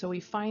 So we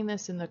find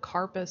this in the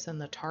carpus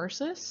and the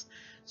tarsus.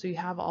 So you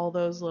have all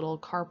those little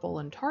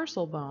carpal and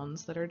tarsal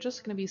bones that are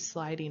just going to be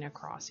sliding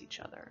across each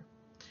other.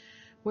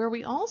 Where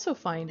we also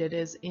find it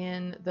is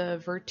in the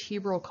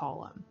vertebral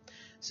column.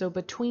 So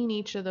between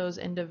each of those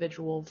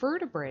individual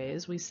vertebrae,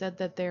 we said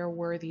that there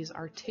were these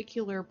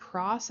articular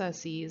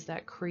processes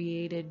that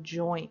created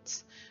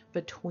joints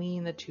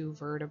between the two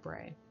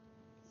vertebrae.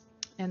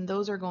 And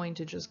those are going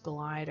to just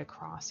glide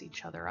across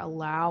each other,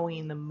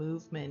 allowing the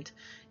movement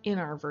in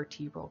our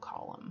vertebral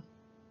column.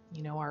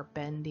 Our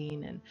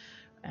bending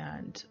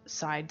and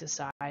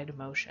side-to-side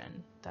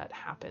motion that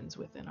happens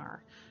within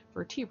our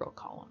vertebral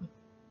column.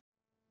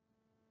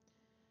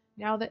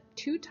 Now, the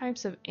two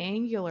types of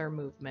angular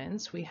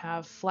movements, we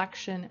have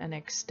flexion and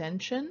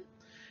extension,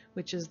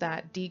 which is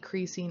that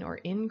decreasing or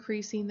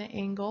increasing the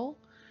angle.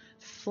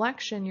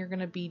 Flexion, you're going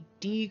to be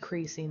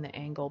decreasing the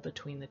angle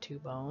between the two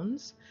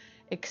bones.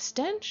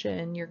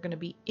 Extension, you're going to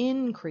be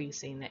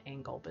increasing the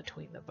angle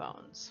between the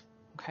bones.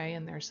 Okay,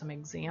 and there's some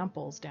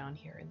examples down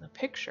here in the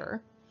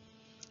picture.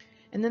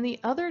 And then the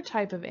other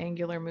type of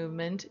angular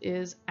movement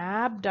is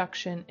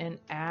abduction and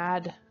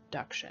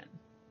adduction.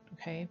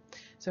 Okay,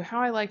 so how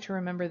I like to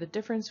remember the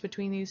difference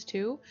between these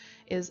two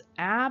is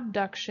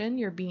abduction,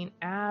 you're being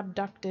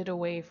abducted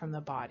away from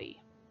the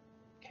body,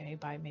 okay,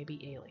 by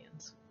maybe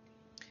aliens.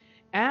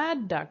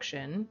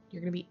 Adduction,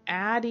 you're going to be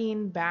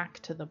adding back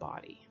to the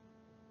body.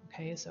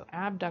 Okay, so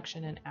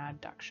abduction and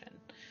adduction.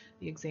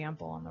 The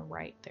example on the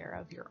right there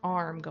of your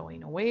arm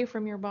going away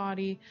from your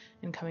body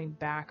and coming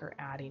back or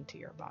adding to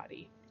your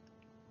body.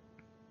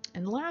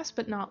 And last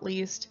but not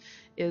least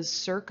is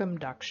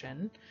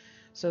circumduction.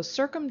 So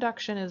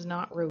circumduction is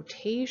not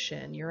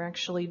rotation. You're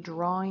actually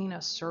drawing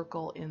a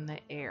circle in the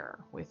air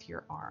with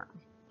your arm.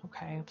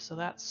 Okay, so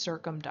that's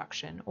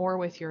circumduction, or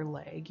with your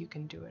leg, you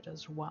can do it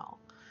as well.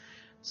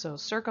 So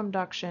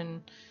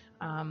circumduction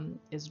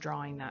is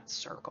drawing that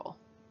circle.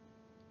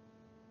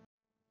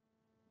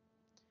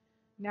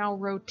 Now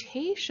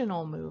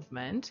rotational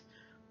movement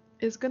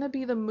is going to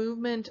be the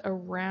movement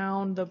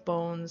around the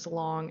bone's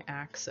long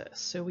axis.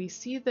 So we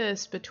see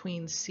this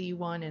between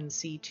C1 and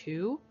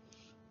C2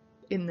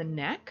 in the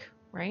neck.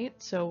 right?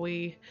 So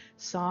we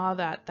saw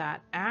that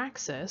that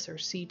axis, or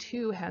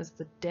C2, has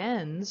the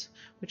dens,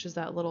 which is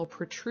that little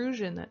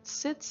protrusion that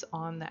sits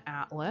on the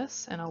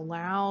atlas and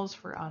allows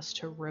for us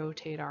to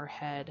rotate our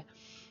head,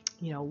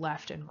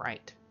 left and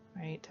right,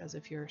 as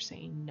if you're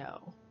saying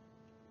no.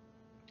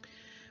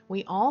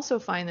 We also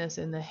find this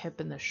in the hip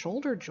and the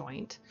shoulder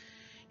joint.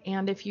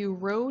 And if you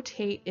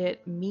rotate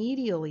it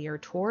medially or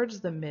towards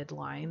the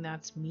midline,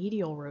 that's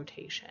medial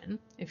rotation.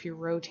 If you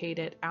rotate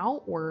it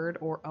outward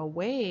or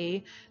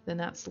away, then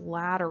that's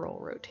lateral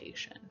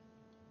rotation.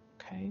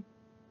 Okay.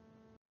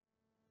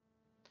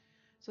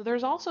 So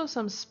there's also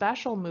some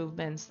special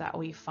movements that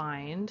we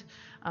find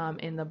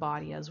in the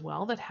body as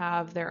well that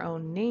have their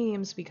own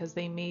names because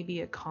they may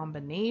be a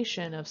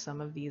combination of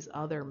some of these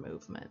other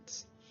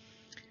movements.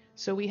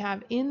 So we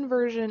have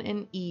inversion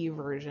and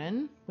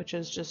eversion, which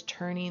is just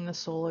turning the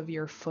sole of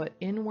your foot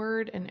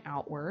inward and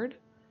outward.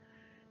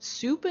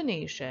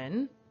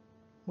 Supination,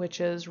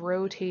 which is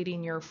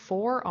rotating your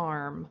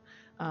forearm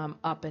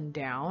up and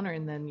down,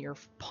 and then your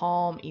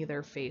palm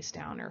either face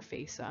down or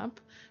face up.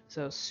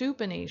 So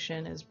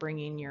supination is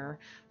bringing your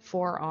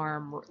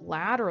forearm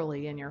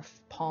laterally and your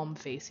palm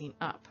facing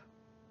up.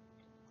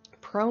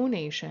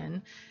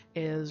 Pronation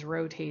is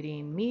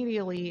rotating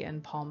medially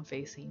and palm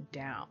facing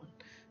down.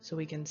 So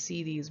we can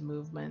see these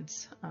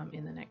movements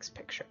in the next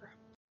picture.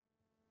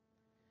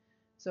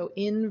 So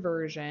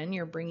inversion,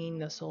 you're bringing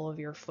the sole of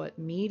your foot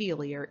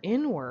medially or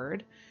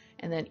inward,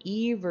 and then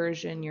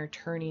eversion, you're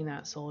turning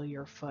that sole of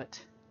your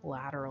foot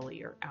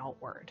laterally or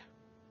outward.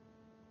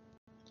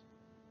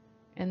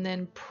 And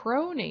then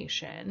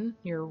pronation,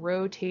 you're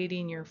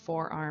rotating your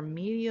forearm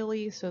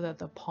medially so that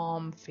the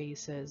palm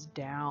faces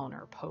down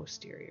or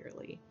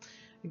posteriorly.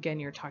 Again,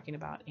 you're talking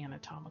about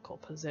anatomical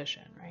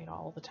position, right,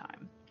 all the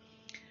time.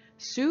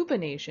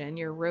 Supination,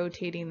 you're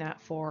rotating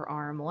that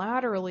forearm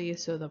laterally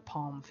so the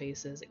palm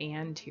faces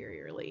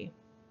anteriorly.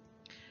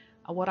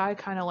 What I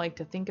kind of like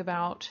to think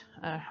about,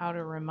 how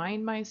to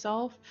remind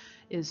myself,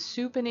 is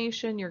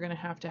supination, you're going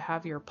to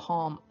have your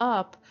palm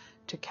up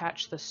to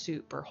catch the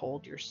soup or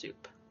hold your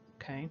soup,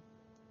 okay?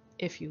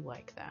 If you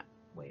like that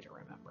way to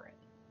remember it.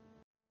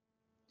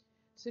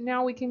 So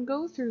now we can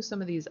go through some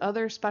of these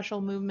other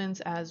special movements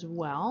as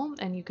well,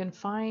 and you can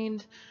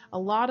find a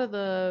lot of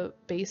the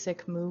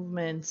basic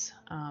movements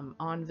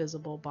on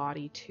Visible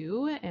Body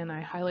too, and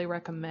I highly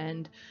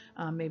recommend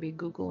maybe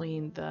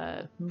Googling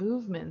the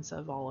movements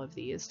of all of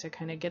these to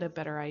kind of get a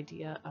better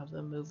idea of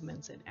the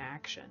movements in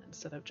action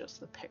instead of just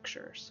the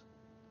pictures.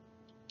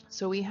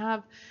 So we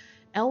have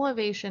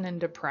elevation and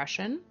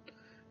depression,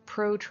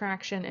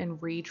 protraction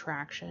and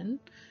retraction.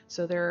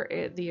 So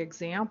the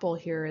example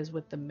here is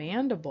with the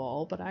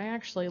mandible, but I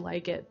actually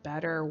like it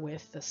better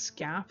with the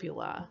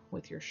scapula,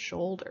 with your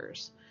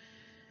shoulders.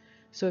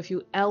 So if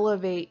you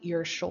elevate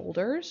your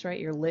shoulders, right,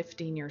 you're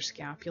lifting your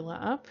scapula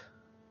up.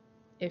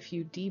 If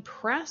you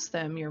depress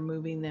them, you're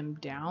moving them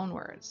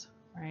downwards,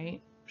 right?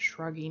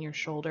 Shrugging your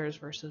shoulders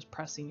versus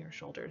pressing your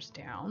shoulders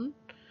down.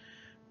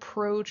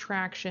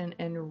 Protraction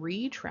and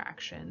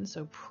retraction.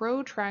 So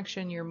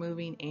protraction, you're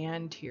moving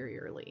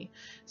anteriorly.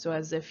 So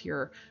as if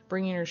you're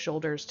bringing your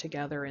shoulders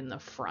together in the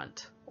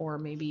front, or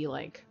maybe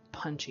like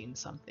punching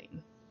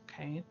something,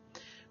 okay?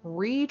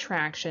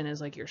 Retraction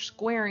is like you're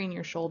squaring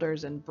your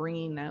shoulders and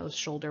bringing those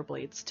shoulder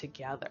blades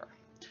together.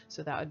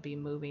 So that would be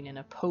moving in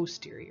a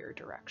posterior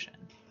direction.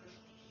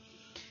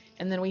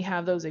 And then we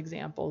have those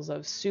examples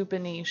of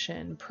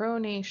supination,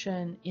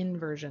 pronation,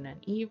 inversion,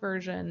 and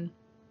eversion.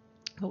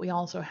 But we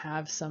also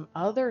have some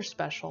other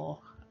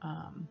special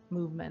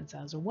movements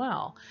as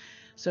well.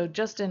 So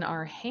just in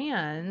our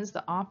hands,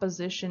 the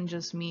opposition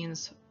just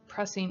means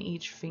pressing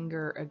each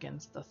finger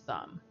against the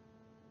thumb.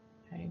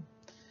 Okay.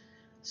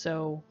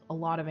 So a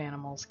lot of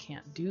animals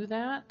can't do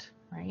that,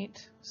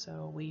 right?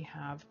 So we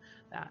have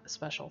that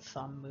special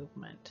thumb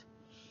movement.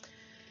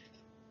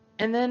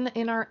 And then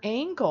in our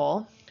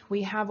ankle,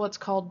 we have what's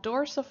called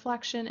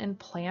dorsiflexion and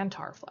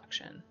plantar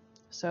flexion.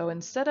 So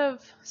instead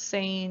of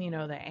saying,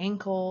 the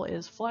ankle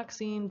is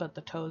flexing, but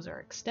the toes are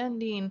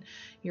extending,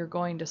 you're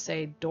going to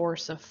say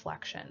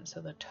dorsiflexion.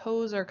 So the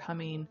toes are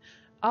coming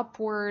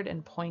upward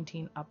and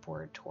pointing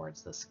upward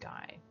towards the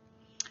sky.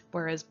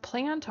 Whereas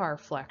plantar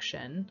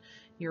flexion,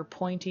 you're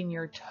pointing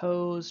your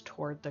toes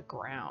toward the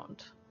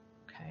ground,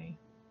 okay?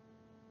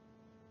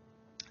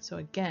 So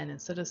again,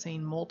 instead of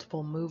saying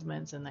multiple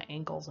movements in the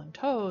ankles and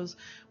toes,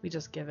 we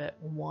just give it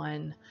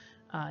one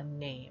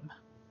name.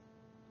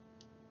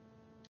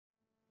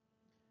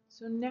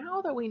 So now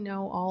that we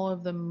know all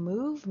of the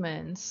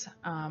movements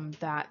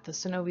that the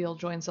synovial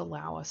joints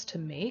allow us to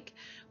make,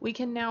 we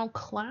can now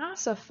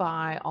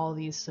classify all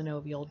these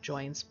synovial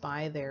joints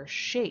by their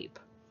shape.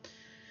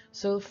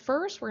 So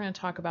first we're going to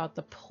talk about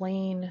the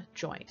plane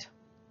joint.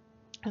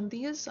 And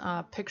these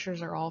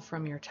pictures are all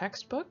from your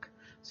textbook,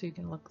 so you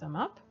can look them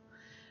up.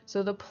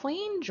 So the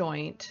plane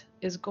joint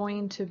is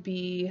going to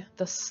be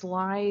the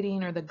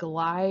sliding or the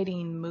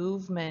gliding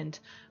movement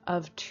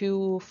of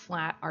two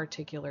flat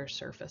articular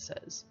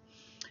surfaces.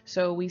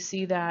 So we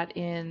see that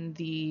in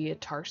the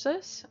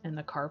tarsus and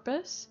the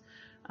carpus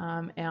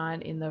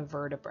and in the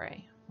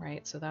vertebrae,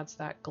 right? So that's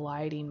that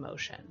gliding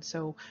motion.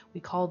 So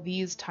we call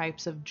these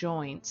types of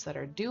joints that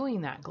are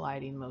doing that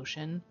gliding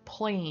motion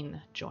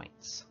plane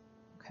joints,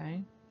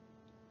 okay?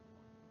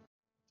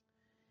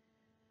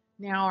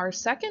 Now our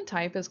second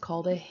type is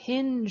called a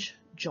hinge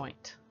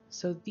joint.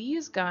 So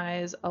these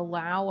guys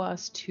allow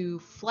us to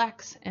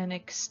flex and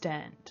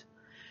extend.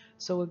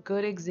 So a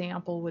good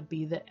example would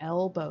be the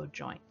elbow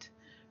joint,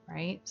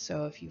 right?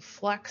 So if you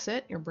flex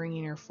it, you're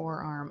bringing your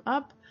forearm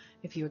up.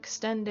 If you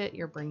extend it,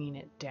 you're bringing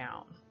it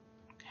down,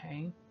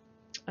 okay?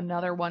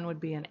 Another one would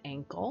be an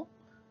ankle,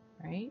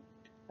 right?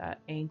 That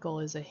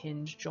ankle is a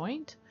hinge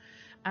joint,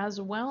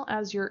 as well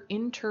as your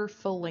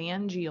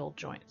interphalangeal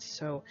joints.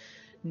 So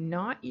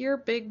not your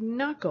big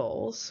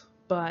knuckles,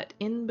 but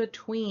in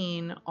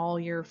between all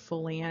your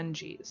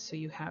phalanges. So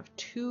you have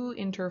two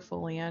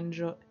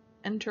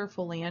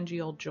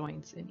interphalangeal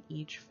joints in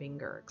each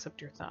finger, except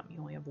your thumb.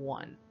 You only have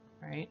one,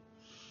 right?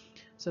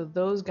 So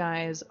those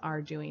guys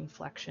are doing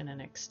flexion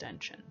and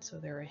extension. So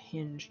they're a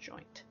hinge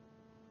joint.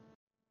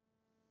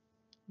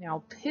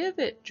 Now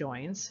pivot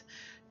joints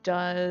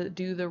do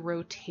the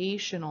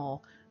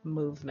rotational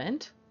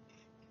movement.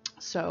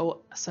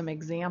 So some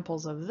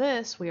examples of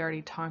this we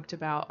already talked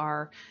about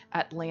are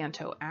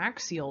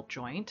atlantoaxial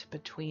joint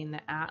between the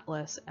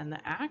atlas and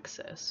the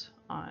axis,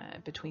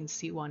 between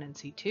C1 and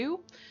C2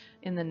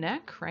 in the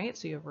neck, right?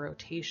 So you have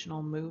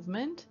rotational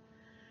movement.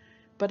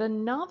 But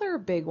another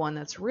big one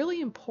that's really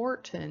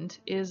important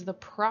is the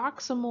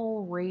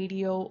proximal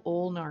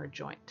radio-ulnar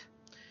joint.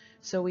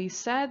 So we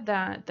said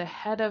that the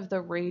head of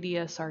the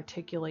radius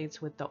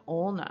articulates with the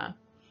ulna,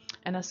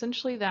 and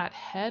essentially that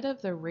head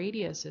of the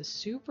radius is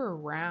super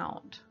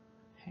round,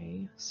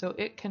 okay? So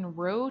it can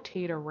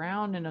rotate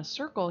around in a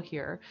circle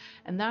here,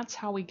 and that's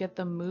how we get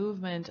the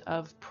movement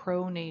of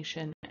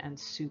pronation and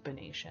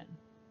supination,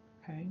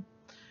 okay?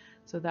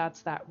 So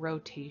that's that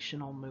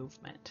rotational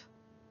movement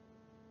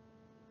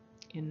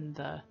in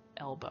the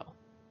elbow.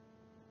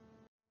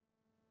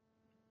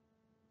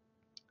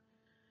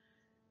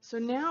 So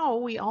now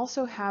we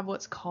also have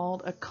what's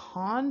called a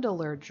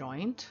condylar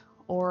joint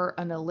or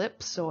an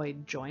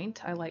ellipsoid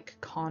joint. I like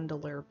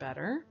condylar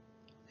better,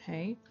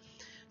 okay?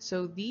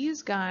 So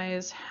these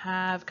guys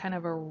have kind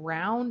of a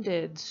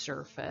rounded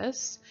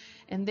surface,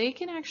 and they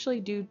can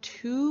actually do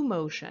two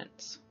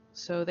motions.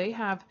 So they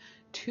have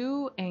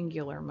two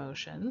angular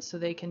motions, so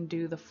they can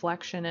do the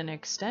flexion and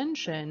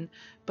extension,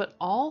 but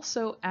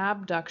also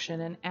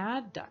abduction and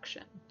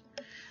adduction.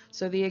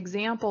 So the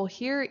example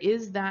here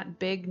is that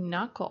big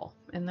knuckle,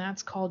 and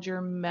that's called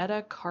your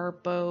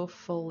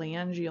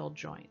metacarpophalangeal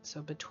joint.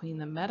 So between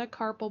the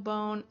metacarpal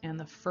bone and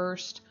the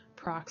first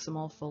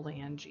proximal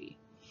phalange.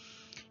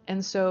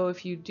 And so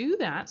if you do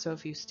that, so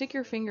if you stick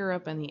your finger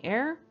up in the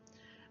air,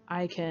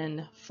 I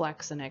can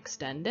flex and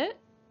extend it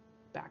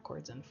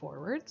backwards and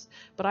forwards,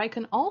 but I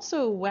can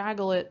also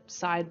waggle it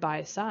side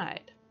by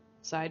side,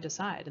 side to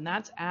side, and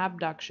that's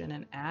abduction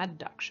and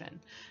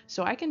adduction.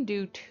 So I can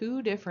do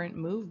two different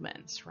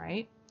movements,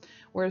 right?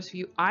 Whereas if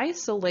you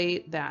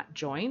isolate that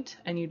joint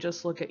and you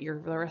just look at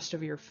the rest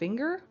of your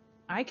finger,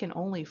 I can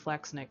only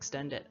flex and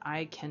extend it.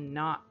 I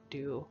cannot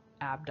do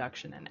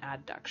abduction and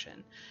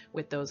adduction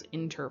with those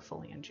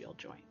interphalangeal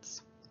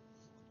joints.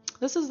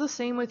 This is the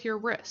same with your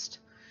wrist,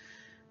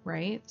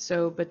 right?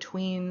 So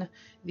between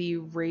the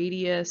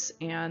radius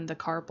and the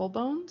carpal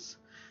bones,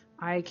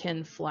 I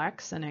can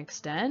flex and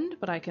extend,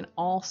 but I can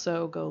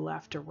also go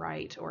left to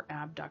right or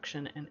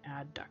abduction and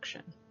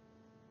adduction.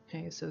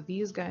 Okay, so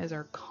these guys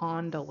are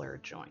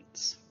condylar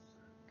joints.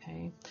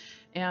 Okay,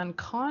 and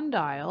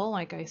condyle,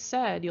 like I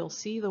said, you'll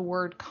see the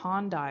word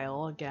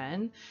condyle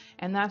again,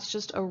 and that's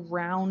just a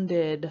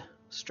rounded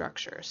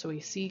structure. So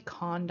we see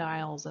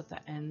condyles at the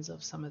ends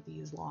of some of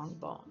these long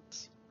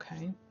bones.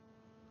 Okay.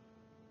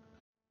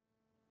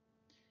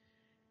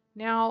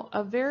 Now,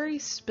 a very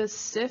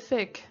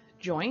specific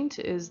joint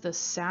is the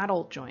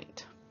saddle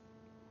joint.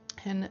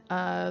 And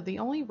the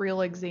only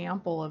real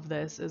example of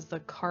this is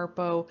the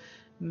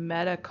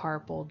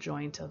carpometacarpal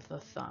joint of the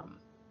thumb.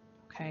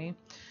 Okay,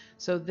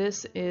 so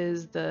this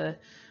is the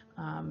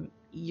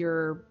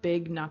your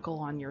big knuckle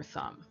on your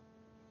thumb.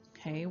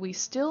 Okay, we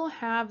still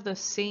have the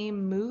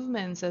same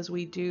movements as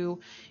we do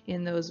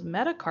in those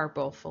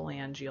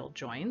metacarpophalangeal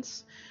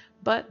joints,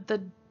 but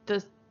the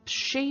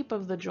shape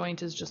of the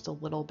joint is just a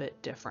little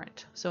bit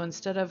different. So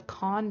instead of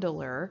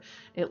condylar,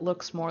 it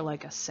looks more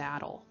like a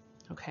saddle.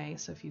 Okay,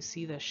 so if you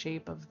see the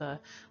shape of the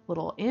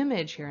little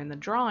image here in the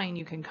drawing,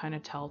 you can kind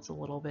of tell it's a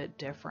little bit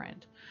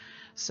different.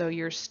 So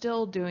you're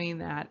still doing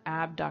that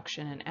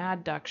abduction and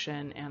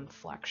adduction and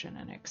flexion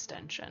and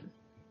extension.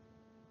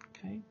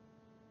 Okay.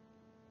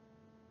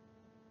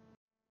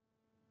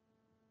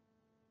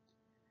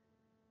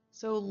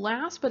 So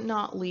last but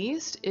not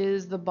least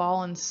is the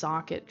ball and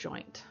socket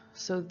joint.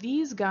 So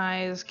these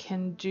guys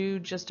can do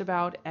just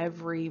about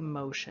every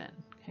motion.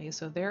 Okay,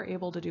 so they're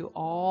able to do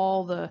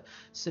all the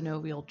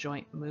synovial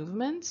joint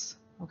movements,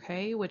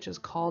 okay, which is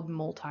called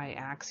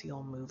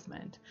multi-axial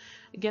movement.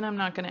 Again, I'm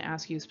not going to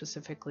ask you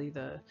specifically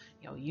the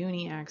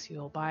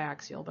uniaxial,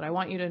 biaxial, but I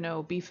want you to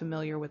know, be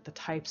familiar with the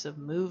types of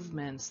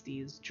movements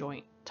these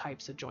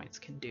types of joints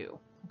can do,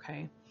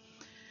 okay?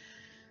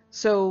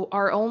 So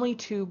our only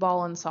two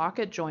ball and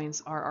socket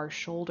joints are our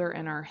shoulder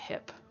and our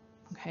hip.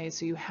 Okay,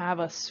 so you have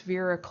a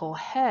spherical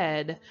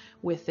head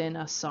within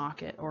a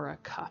socket or a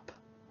cup,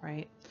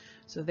 right?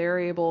 So they're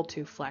able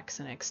to flex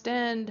and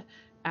extend,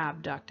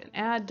 abduct and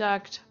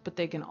adduct, but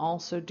they can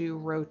also do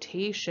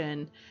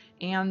rotation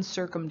and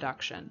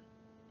circumduction,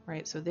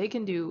 right? So they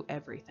can do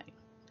everything,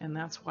 and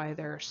that's why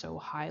they're so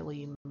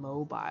highly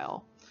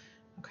mobile,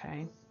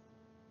 okay?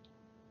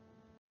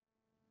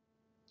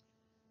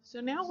 So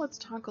now let's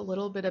talk a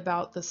little bit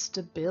about the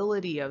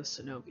stability of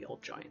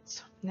synovial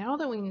joints. Now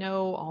that we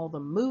know all the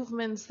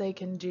movements they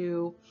can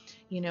do,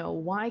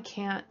 why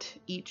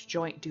can't each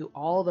joint do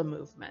all the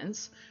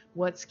movements?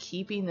 What's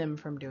keeping them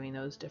from doing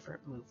those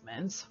different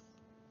movements?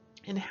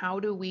 And how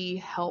do we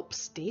help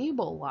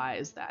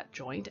stabilize that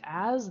joint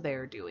as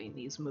they're doing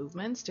these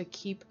movements to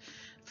keep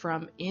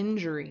from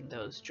injuring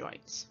those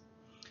joints?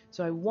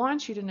 So I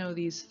want you to know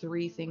these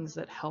three things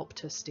that help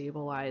to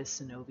stabilize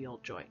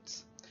synovial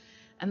joints.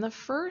 And the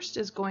first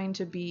is going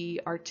to be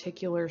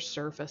articular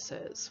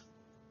surfaces.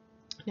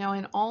 Now,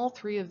 in all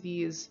three of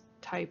these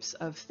types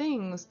of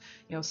things,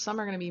 some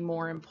are going to be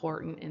more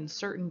important in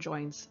certain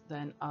joints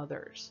than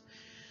others.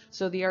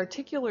 So the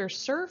articular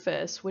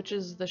surface, which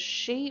is the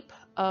shape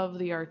of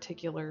the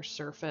articular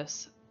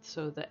surface,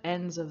 so the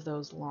ends of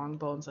those long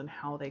bones and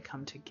how they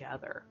come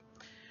together.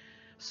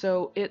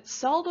 So it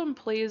seldom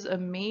plays a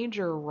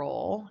major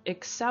role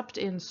except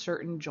in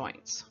certain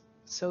joints.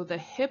 So the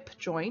hip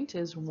joint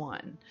is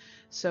one.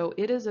 So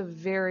it is a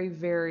very,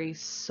 very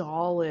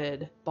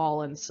solid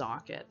ball and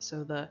socket.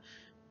 So the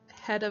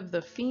head of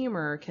the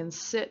femur can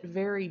sit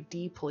very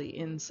deeply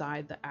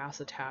inside the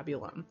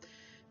acetabulum.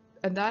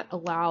 And that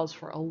allows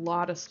for a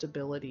lot of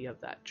stability of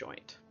that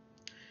joint.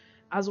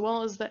 As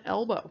well as the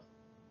elbow.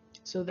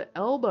 So the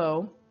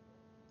elbow,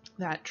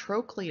 that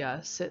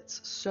trochlea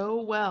sits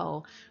so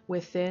well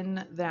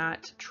within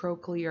that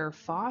trochlear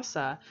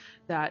fossa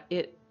that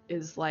it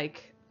is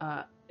like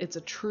it's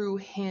a true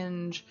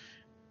hinge,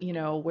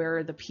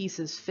 where the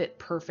pieces fit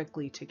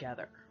perfectly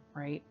together,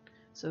 right?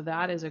 So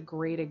that is a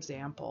great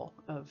example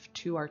of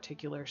two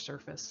articular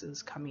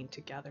surfaces coming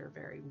together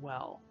very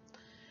well.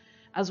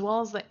 As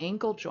well as the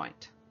ankle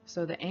joint.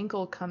 So the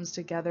ankle comes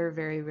together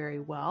very, very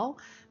well.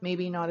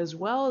 Maybe not as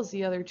well as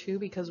the other two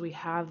because we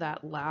have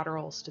that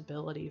lateral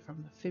stability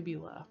from the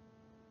fibula.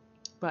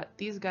 But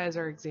these guys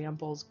are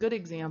examples, good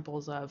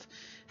examples of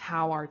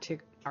how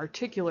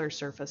articular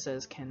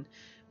surfaces can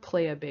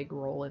play a big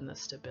role in the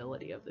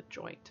stability of the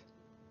joint.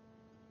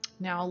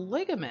 Now,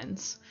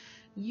 ligaments,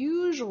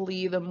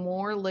 usually the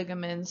more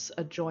ligaments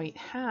a joint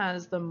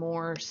has, the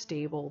more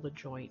stable the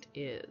joint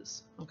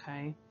is,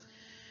 okay?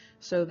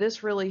 So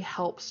this really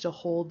helps to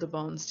hold the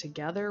bones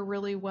together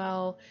really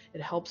well.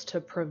 It helps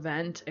to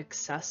prevent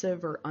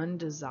excessive or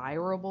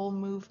undesirable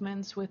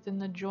movements within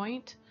the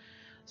joint.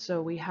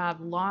 So we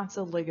have lots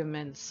of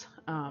ligaments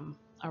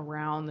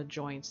around the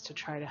joints to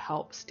try to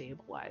help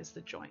stabilize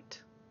the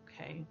joint,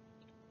 okay?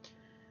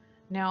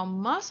 Now,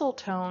 muscle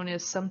tone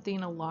is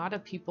something a lot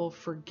of people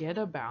forget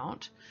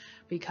about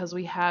because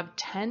we have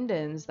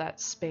tendons that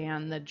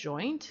span the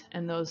joint,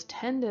 and those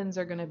tendons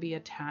are going to be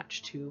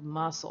attached to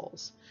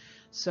muscles.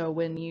 So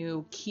when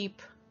you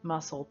keep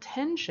muscle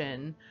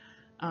tension,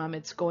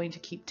 it's going to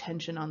keep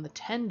tension on the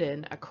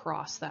tendon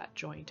across that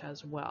joint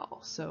as well.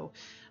 So,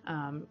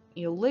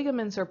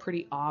 ligaments are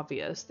pretty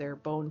obvious. They're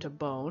bone to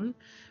bone,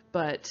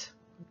 but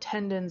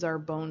tendons are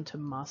bone to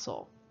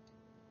muscle.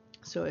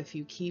 So if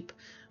you keep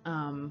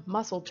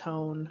muscle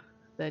tone,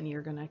 then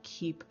you're going to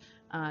keep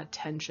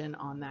tension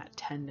on that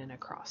tendon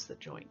across the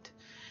joint.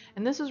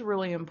 And this is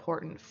really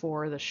important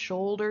for the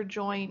shoulder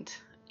joint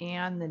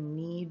and the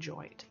knee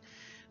joint.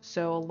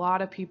 So a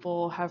lot of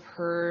people have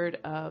heard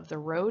of the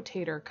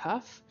rotator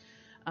cuff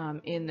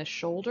in the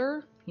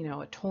shoulder,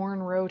 a torn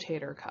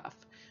rotator cuff.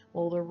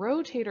 Well, the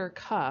rotator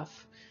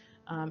cuff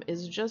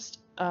is just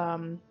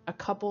a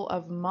couple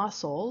of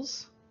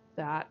muscles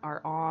that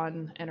are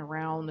on and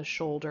around the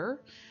shoulder,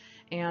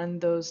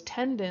 and those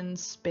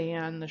tendons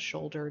span the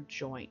shoulder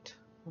joint,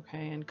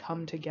 okay, and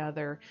come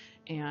together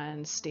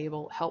and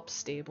help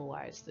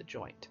stabilize the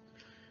joint.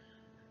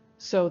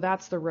 So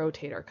that's the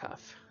rotator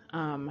cuff.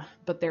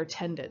 But they're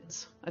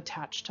tendons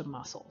attached to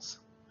muscles,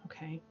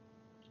 okay?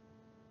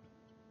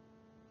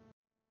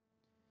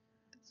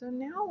 So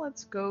now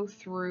let's go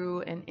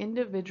through and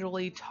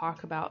individually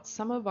talk about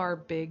some of our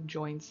big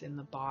joints in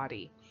the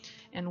body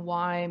and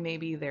why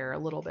maybe they're a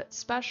little bit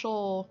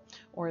special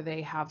or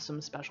they have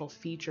some special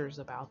features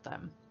about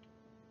them.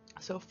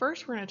 So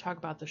first we're going to talk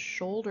about the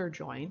shoulder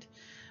joint,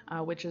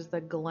 which is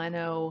the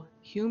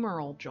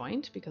glenohumeral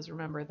joint, because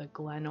remember the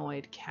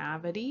glenoid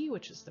cavity,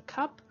 which is the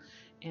cup,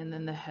 and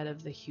then the head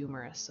of the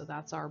humerus. So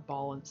that's our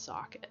ball and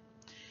socket.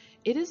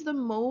 It is the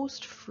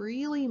most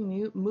freely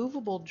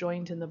movable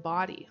joint in the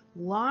body.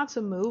 Lots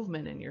of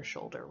movement in your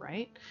shoulder,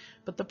 right?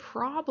 But the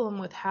problem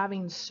with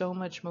having so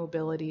much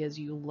mobility is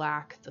you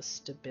lack the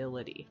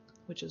stability,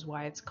 which is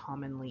why it's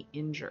commonly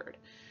injured.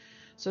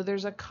 So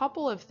there's a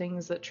couple of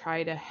things that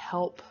try to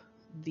help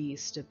the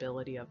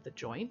stability of the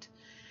joint.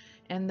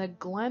 And the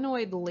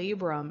glenoid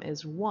labrum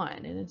is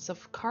one, and it's a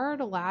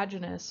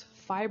cartilaginous,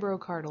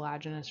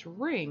 fibrocartilaginous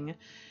ring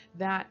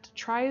that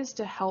tries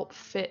to help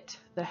fit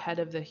the head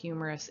of the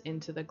humerus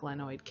into the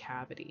glenoid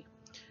cavity.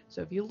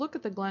 So if you look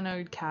at the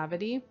glenoid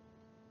cavity,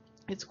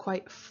 it's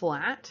quite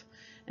flat,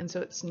 and so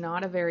it's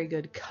not a very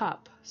good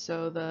cup.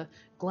 So the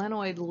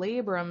glenoid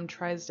labrum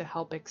tries to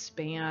help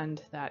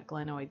expand that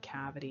glenoid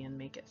cavity and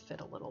make it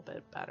fit a little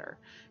bit better.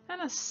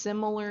 Kind of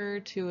similar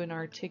to an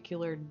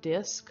articular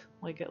disc,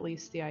 like at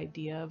least the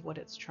idea of what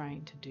it's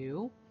trying to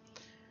do.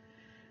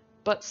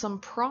 But some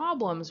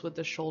problems with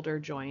the shoulder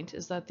joint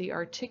is that the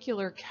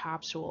articular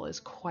capsule is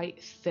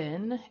quite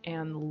thin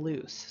and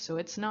loose, so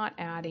it's not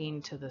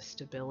adding to the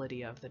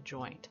stability of the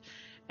joint.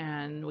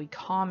 And we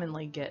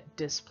commonly get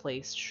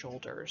displaced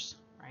shoulders,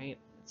 right?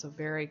 It's a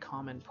very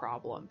common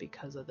problem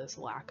because of this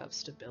lack of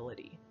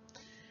stability.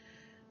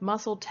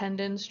 Muscle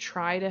tendons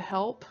try to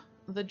help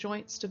the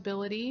joint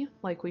stability,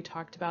 like we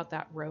talked about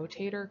that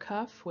rotator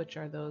cuff, which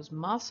are those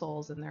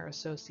muscles and their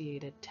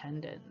associated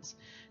tendons,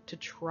 to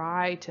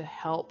try to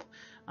help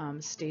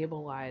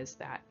stabilize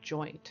that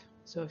joint.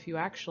 So if you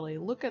actually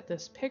look at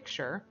this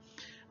picture,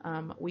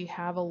 we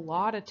have a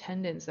lot of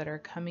tendons that are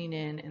coming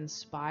in and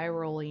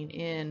spiraling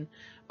in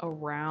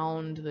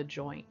around the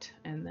joint,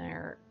 and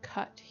they're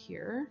cut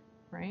here,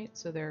 right?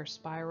 So they're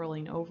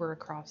spiraling over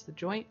across the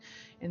joint,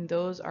 and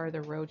those are the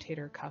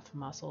rotator cuff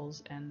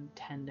muscles and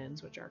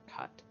tendons which are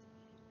cut.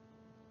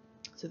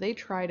 So they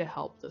try to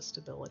help the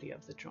stability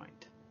of the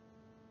joint.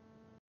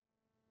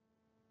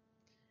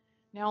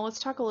 Now let's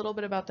talk a little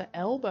bit about the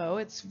elbow.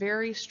 It's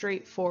very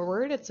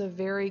straightforward. It's a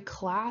very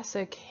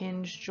classic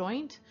hinge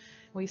joint.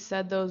 We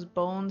said those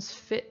bones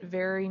fit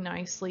very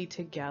nicely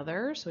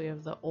together. So we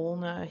have the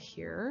ulna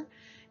here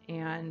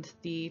and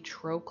the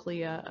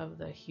trochlea of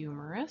the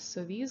humerus.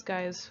 So these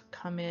guys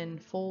come in,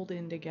 fold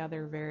in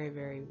together very,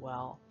 very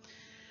well.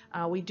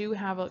 We do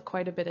have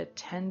quite a bit of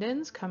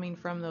tendons coming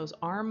from those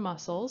arm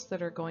muscles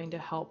that are going to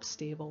help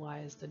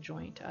stabilize the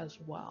joint as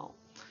well.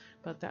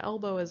 But the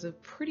elbow is a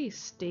pretty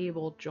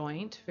stable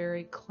joint,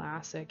 very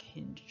classic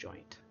hinge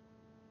joint.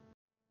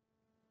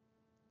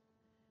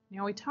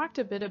 Now we talked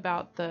a bit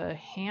about the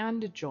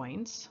hand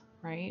joints,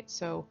 right?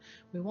 So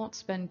we won't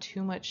spend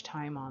too much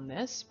time on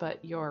this,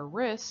 but your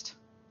wrist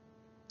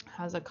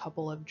has a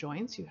couple of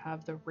joints. You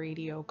have the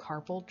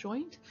radiocarpal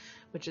joint,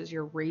 which is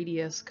your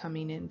radius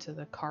coming into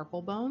the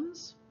carpal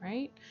bones,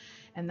 right?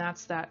 And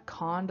that's that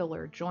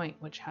condylar joint,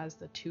 which has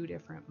the two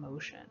different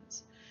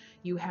motions.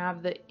 You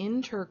have the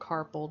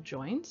intercarpal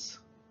joints,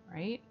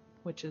 right,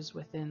 which is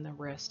within the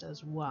wrist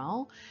as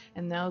well.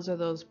 And those are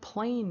those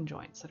plane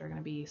joints that are going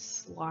to be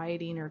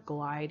sliding or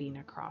gliding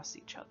across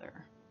each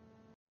other.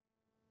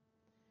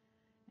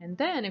 And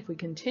then if we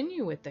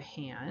continue with the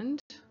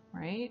hand,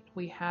 right,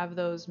 we have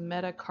those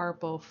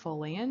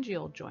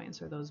metacarpophalangeal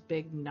joints, or those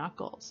big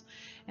knuckles,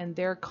 and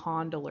they're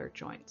condylar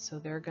joints. So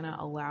they're going to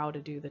allow to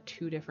do the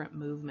two different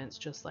movements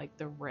just like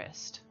the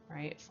wrist,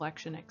 right?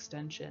 Flexion,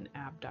 extension,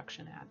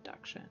 abduction,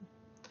 adduction.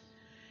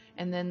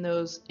 And then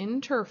those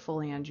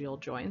interphalangeal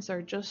joints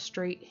are just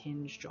straight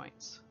hinge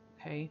joints,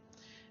 okay?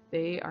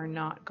 They are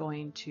not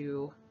going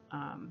to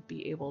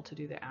be able to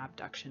do the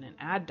abduction and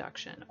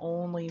adduction,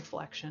 only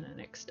flexion and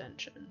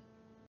extension.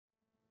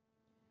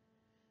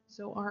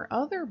 So our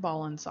other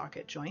ball and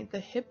socket joint,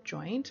 the hip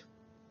joint,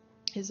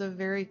 is a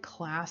very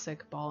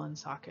classic ball and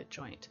socket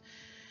joint.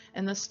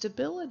 And the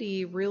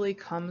stability really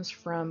comes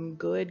from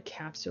good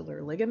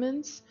capsular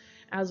ligaments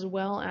as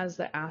well as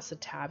the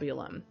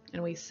acetabulum.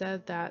 And we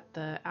said that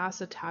the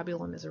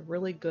acetabulum is a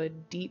really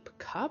good deep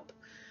cup,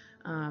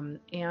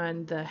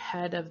 and the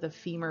head of the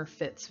femur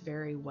fits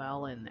very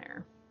well in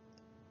there.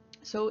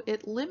 So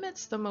it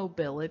limits the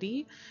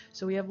mobility.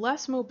 So we have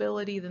less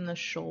mobility than the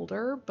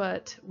shoulder,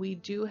 but we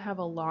do have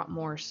a lot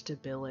more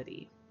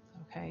stability,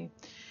 okay?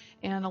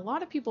 And a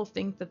lot of people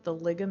think that the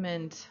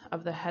ligament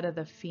of the head of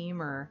the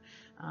femur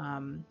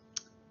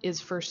is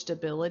for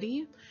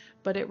stability,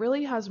 but it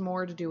really has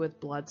more to do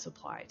with blood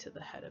supply to the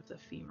head of the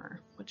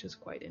femur, which is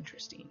quite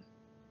interesting.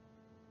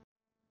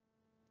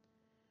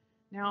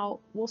 Now,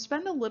 we'll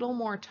spend a little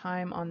more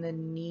time on the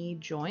knee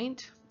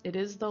joint. It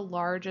is the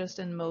largest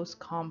and most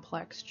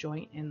complex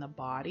joint in the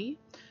body,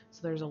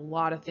 so there's a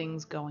lot of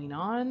things going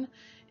on,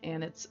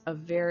 and it's a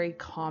very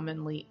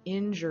commonly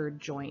injured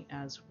joint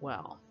as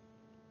well.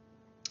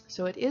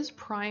 So it is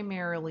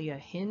primarily a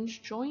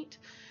hinge joint,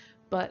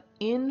 but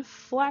in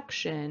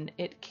flexion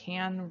it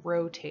can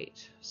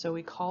rotate, so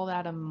we call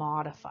that a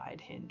modified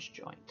hinge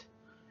joint.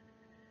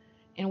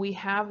 And we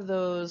have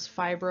those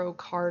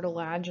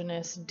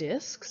fibrocartilaginous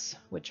discs,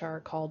 which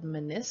are called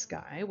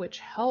menisci, which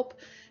help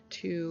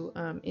to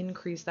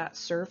increase that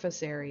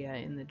surface area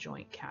in the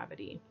joint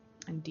cavity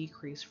and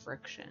decrease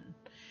friction.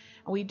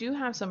 And we do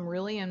have some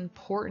really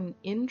important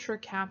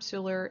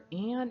intracapsular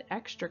and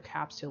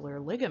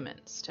extracapsular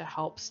ligaments to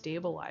help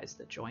stabilize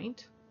the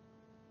joint.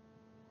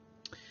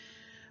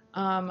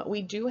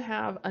 We do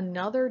have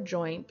another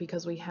joint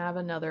because we have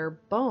another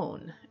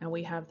bone, and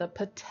we have the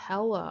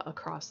patella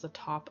across the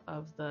top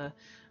of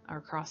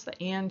across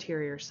the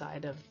anterior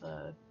side of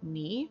the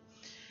knee.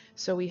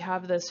 So we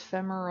have this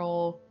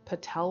femoral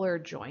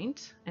patellar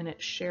joint, and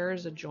it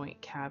shares a joint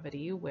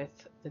cavity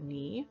with the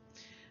knee.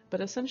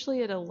 But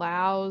essentially it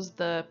allows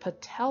the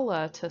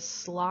patella to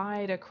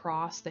slide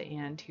across the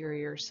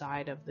anterior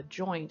side of the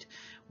joint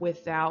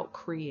without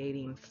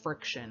creating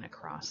friction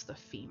across the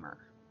femur,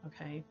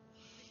 okay?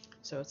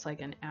 So it's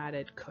like an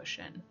added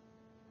cushion.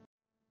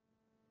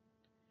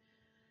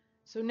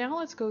 So now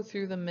let's go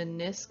through the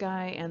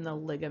menisci and the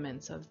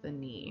ligaments of the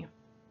knee.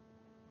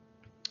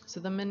 So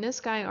the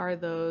menisci are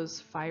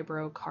those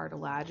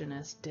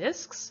fibrocartilaginous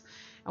discs,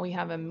 and we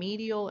have a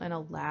medial and a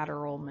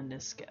lateral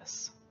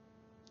meniscus.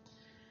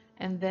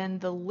 And then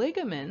the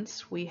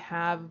ligaments, we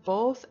have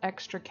both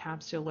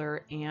extracapsular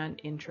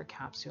and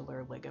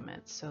intracapsular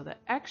ligaments. So the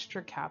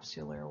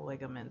extracapsular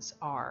ligaments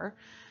are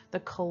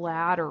the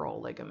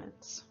collateral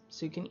ligaments.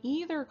 So you can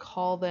either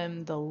call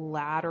them the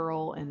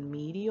lateral and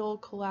medial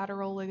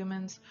collateral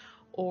ligaments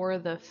or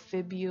the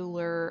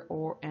fibular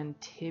and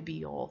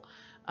tibial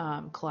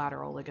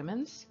collateral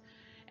ligaments.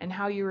 And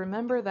how you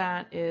remember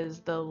that is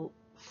the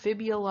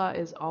fibula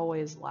is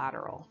always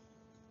lateral.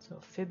 So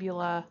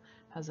fibula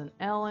has an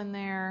L in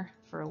there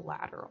for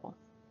lateral,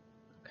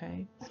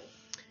 okay?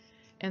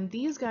 And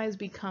these guys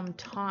become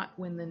taut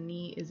when the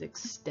knee is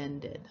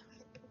extended,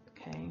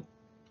 okay?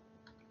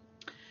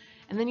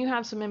 And then you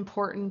have some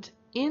important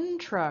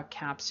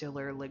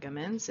intracapsular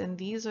ligaments, and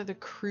these are the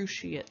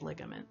cruciate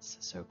ligaments.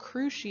 So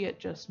cruciate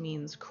just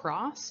means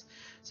cross,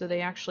 so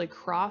they actually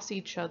cross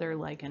each other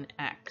like an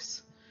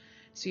X.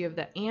 So you have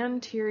the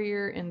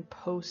anterior and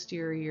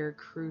posterior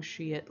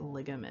cruciate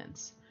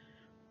ligaments.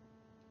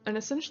 And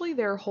essentially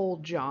their whole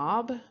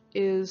job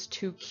is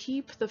to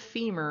keep the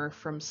femur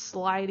from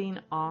sliding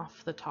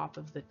off the top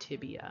of the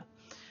tibia.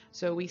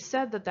 So we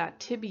said that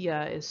that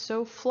tibia is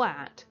so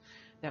flat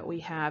that we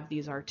have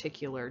these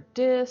articular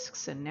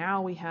discs, and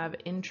now we have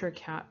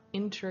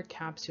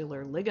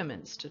intracapsular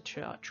ligaments to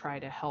try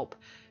to help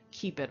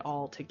keep it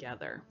all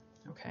together,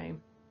 okay?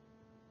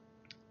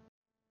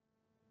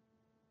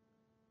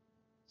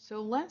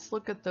 So let's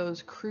look at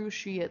those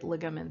cruciate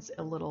ligaments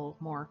a little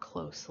more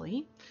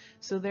closely.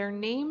 So they're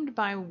named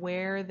by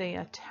where they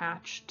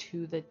attach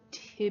to the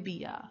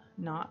tibia,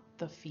 not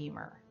the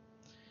femur.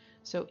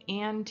 So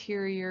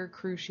anterior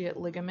cruciate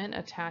ligament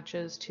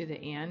attaches to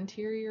the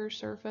anterior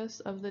surface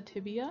of the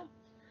tibia,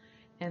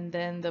 and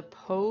then the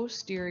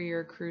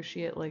posterior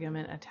cruciate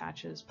ligament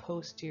attaches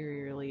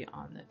posteriorly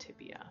on the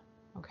tibia,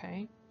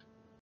 okay?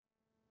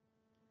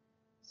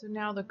 So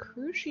now the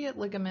cruciate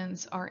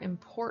ligaments are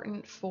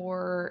important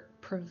for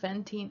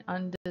preventing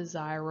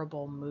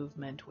undesirable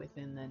movement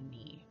within the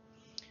knee.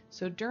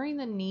 So during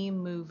the knee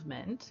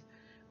movement,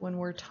 when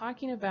we're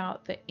talking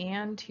about the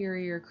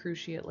anterior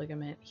cruciate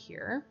ligament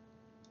here,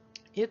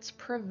 it's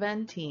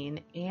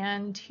preventing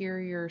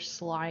anterior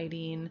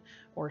sliding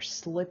or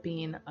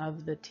slipping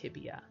of the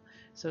tibia.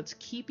 So it's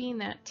keeping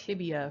that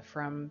tibia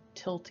from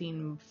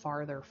tilting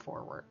farther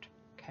forward,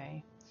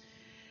 okay?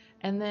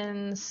 And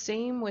then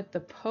same with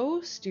the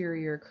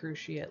posterior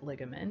cruciate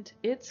ligament,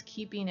 it's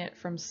keeping it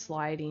from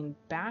sliding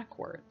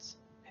backwards.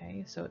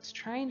 Okay, so it's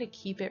trying to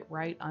keep it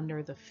right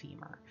under the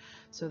femur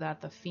so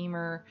that the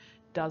femur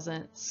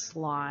doesn't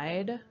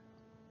slide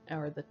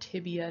or the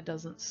tibia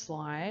doesn't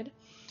slide,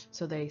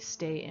 so they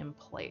stay in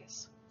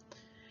place.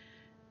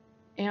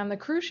 And the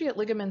cruciate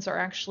ligaments are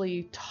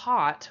actually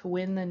taut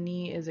when the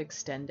knee is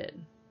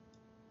extended.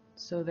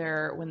 So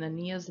when the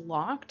knee is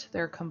locked,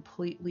 they're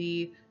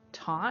completely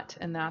taut,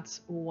 and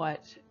that's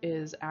what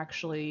is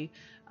actually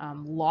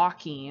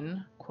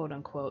locking, quote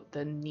unquote,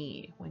 the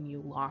knee when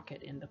you lock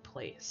it into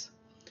place.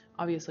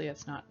 Obviously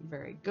it's not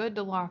very good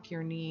to lock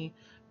your knee,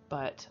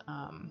 but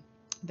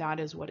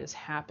that is what is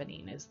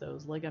happening, is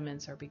those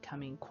ligaments are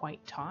becoming quite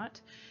taut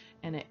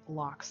and it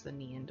locks the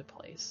knee into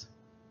place.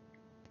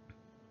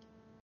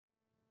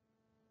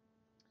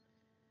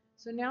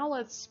 So now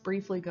let's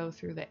briefly go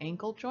through the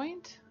ankle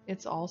joint.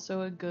 It's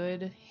also a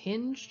good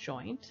hinge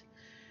joint.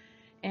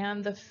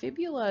 And the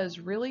fibula is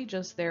really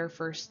just there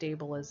for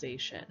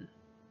stabilization,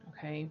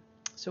 okay?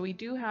 So we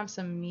do have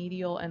some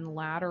medial and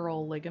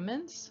lateral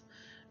ligaments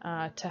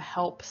to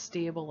help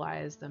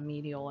stabilize the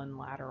medial and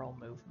lateral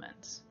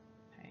movements,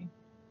 okay?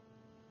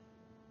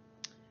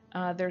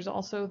 There's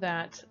also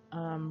that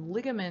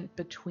ligament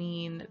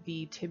between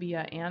the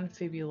tibia and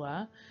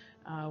fibula,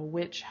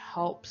 which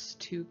helps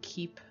to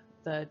keep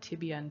the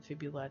tibia and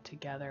fibula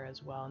together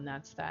as well, and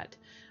that's that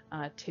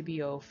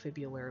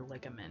tibiofibular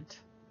ligament.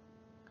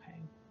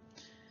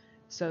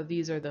 So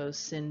these are those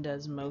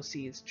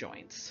syndesmoses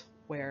joints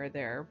where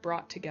they're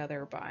brought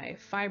together by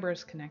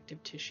fibrous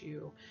connective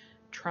tissue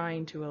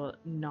trying to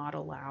not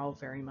allow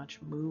very much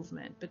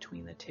movement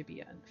between the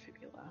tibia and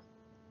fibula.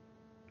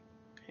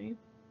 Okay.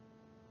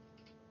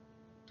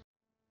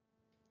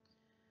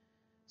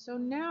 So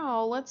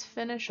now let's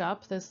finish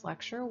up this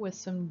lecture with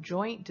some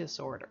joint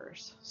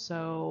disorders.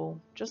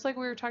 So just like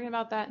we were talking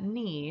about that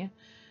knee,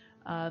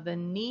 the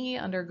knee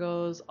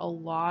undergoes a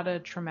lot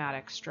of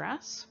traumatic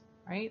stress,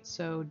 right?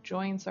 So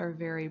joints are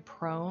very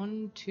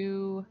prone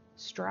to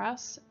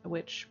stress,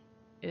 which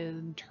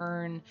in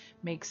turn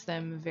makes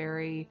them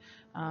very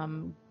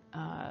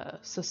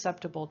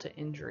susceptible to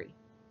injury.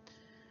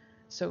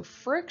 So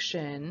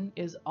friction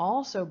is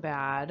also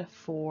bad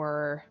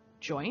for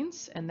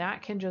joints, and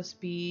that can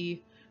just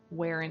be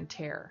wear and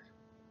tear,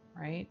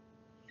 right?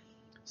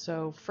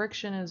 So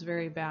friction is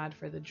very bad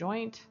for the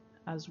joint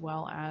as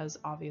well as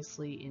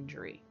obviously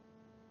injury.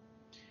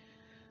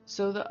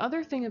 So the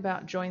other thing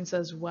about joints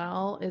as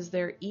well is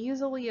they're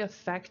easily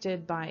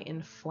affected by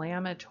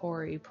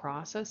inflammatory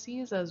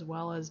processes as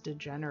well as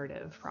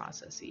degenerative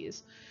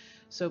processes.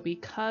 So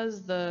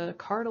because the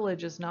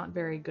cartilage is not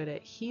very good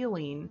at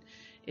healing,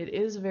 it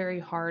is very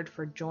hard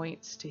for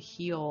joints to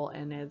heal,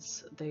 and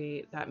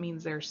that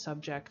means they're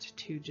subject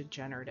to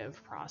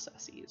degenerative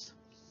processes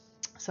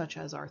such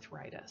as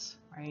arthritis,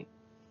 right?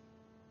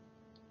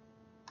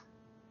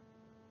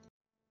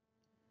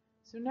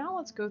 So now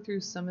let's go through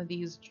some of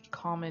these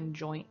common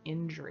joint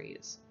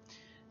injuries.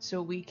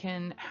 So we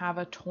can have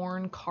a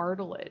torn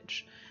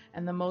cartilage,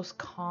 and the most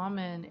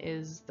common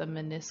is the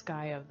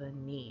menisci of the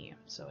knee.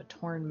 So a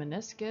torn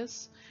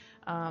meniscus.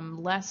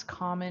 Less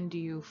common do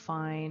you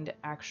find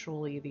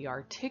actually the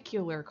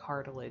articular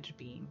cartilage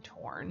being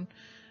torn.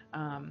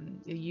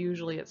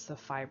 Usually it's the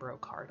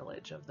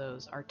fibrocartilage of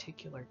those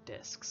articular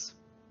discs.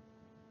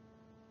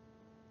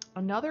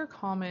 Another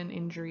common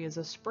injury is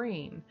a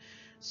sprain.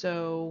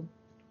 So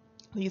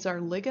these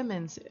are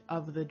ligaments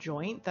of the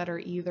joint that are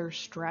either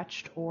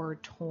stretched or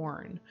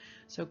torn.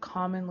 So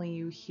commonly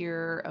you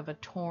hear of a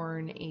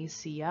torn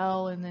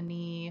ACL in the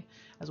knee,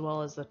 as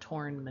well as the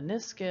torn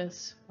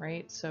meniscus,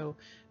 right? So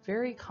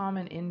very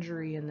common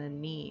injury in the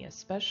knee,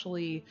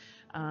 especially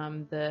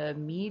the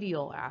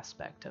medial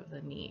aspect of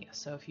the knee.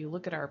 So if you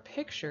look at our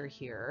picture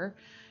here,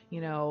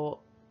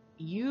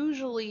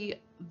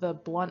 usually the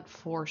blunt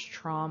force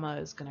trauma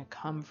is going to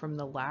come from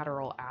the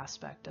lateral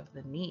aspect of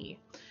the knee,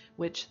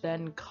 which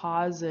then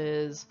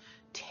causes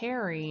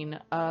tearing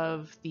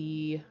of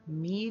the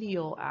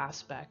medial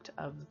aspect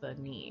of the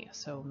knee.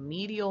 So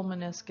medial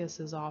meniscus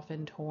is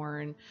often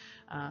torn,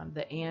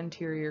 the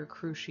anterior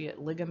cruciate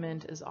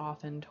ligament is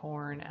often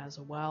torn, as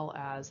well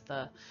as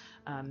the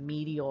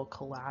medial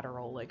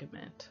collateral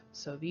ligament.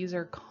 So these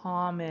are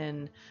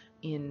common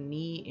in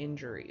knee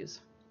injuries.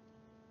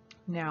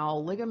 Now,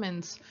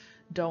 ligaments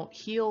don't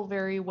heal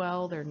very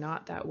well. They're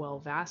not that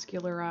well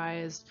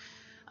vascularized.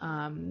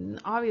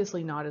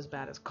 Obviously not as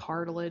bad as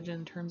cartilage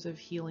in terms of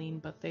healing,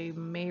 but they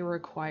may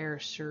require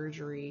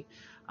surgery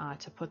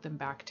to put them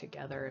back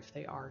together if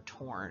they are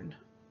torn.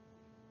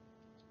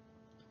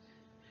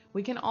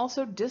 We can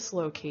also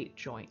dislocate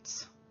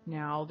joints.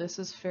 Now, this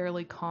is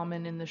fairly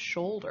common in the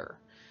shoulder,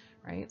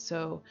 right?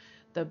 So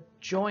the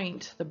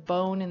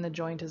bone in the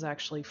joint is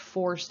actually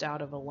forced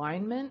out of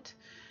alignment,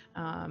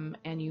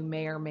 and you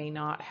may or may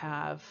not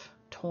have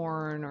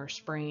torn or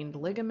sprained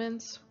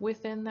ligaments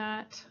within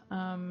that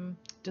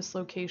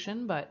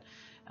dislocation, but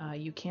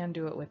you can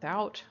do it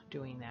without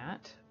doing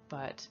that.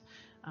 But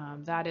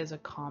that is a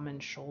common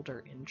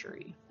shoulder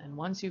injury. And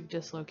once you've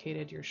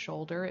dislocated your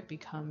shoulder, it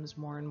becomes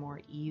more and more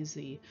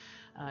easy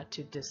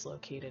to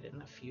dislocate it in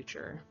the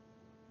future.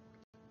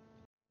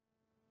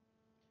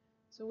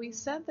 So we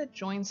said that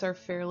joints are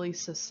fairly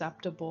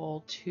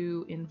susceptible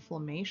to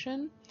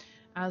inflammation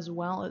as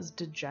well as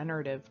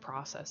degenerative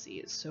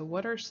processes. So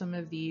what are some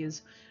of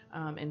these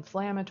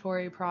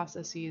inflammatory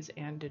processes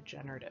and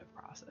degenerative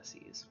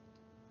processes?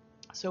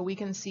 So we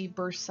can see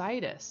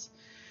bursitis.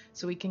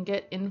 So we can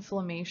get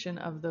inflammation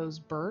of those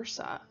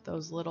bursa,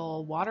 those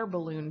little water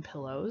balloon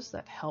pillows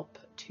that help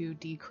to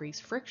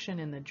decrease friction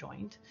in the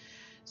joint.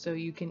 So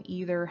you can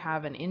either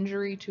have an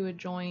injury to a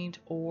joint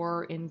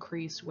or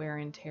increase wear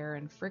and tear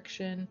and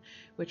friction,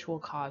 which will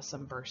cause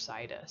some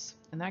bursitis.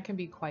 And that can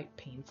be quite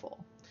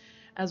painful,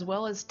 as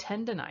well as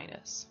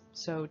tendinitis.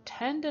 So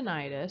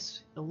tendinitis,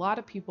 a lot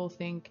of people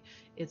think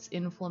it's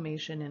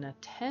inflammation in a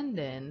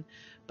tendon,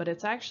 but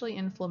it's actually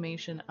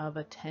inflammation of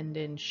a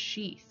tendon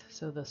sheath,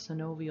 so the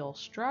synovial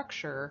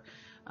structure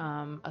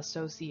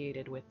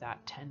associated with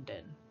that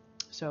tendon.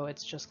 So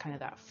it's just kind of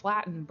that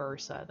flattened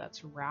bursa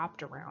that's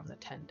wrapped around the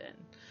tendon.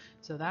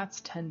 So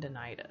that's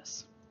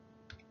tendinitis.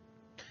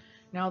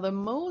 Now, the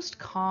most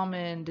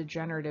common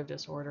degenerative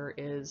disorder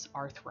is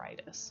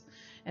arthritis,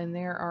 and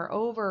there are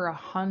over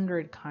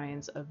 100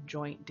 kinds of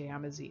joint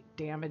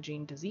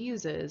damaging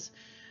diseases.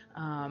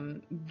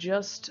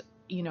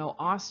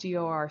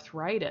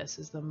 Osteoarthritis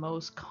is the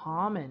most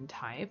common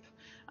type,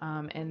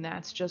 and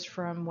that's just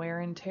from wear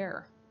and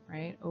tear,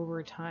 right,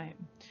 over time.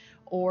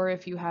 Or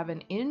if you have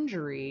an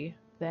injury,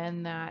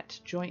 then that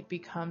joint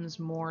becomes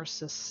more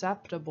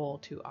susceptible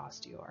to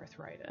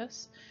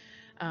osteoarthritis.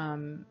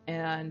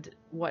 And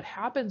what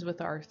happens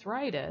with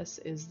arthritis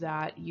is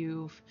that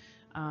you've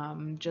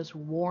just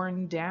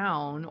worn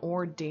down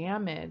or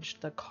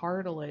damaged the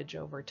cartilage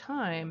over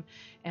time,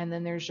 and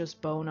then there's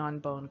just bone on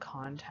bone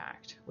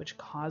contact, which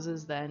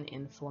causes then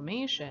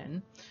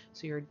inflammation.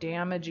 So you're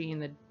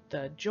damaging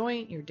the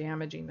joint, you're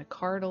damaging the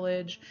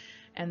cartilage,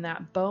 and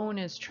that bone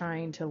is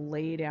trying to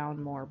lay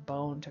down more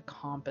bone to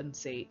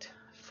compensate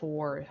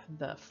for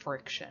the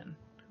friction.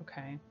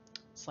 Okay,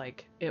 it's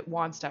like it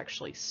wants to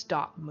actually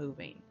stop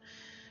moving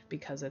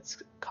because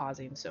it's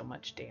causing so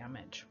much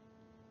damage.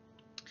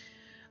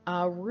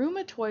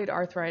 Rheumatoid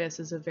arthritis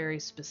is a very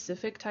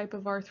specific type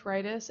of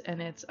arthritis,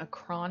 and it's a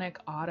chronic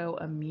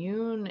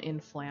autoimmune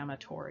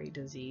inflammatory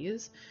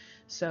disease.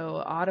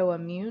 So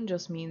autoimmune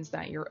just means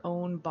that your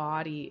own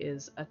body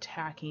is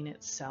attacking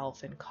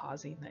itself and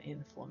causing the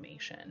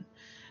inflammation.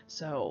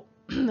 So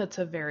that's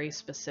a very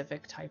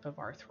specific type of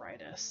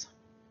arthritis.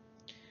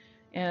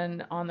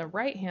 And on the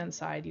right-hand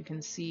side, you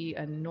can see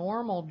a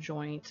normal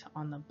joint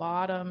on the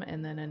bottom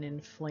and then an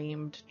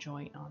inflamed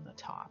joint on the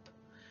top.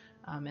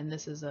 And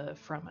this is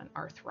from an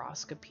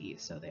arthroscopy,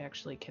 so they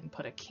actually can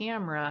put a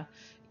camera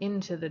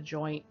into the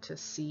joint to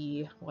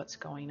see what's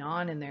going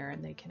on in there,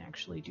 and they can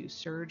actually do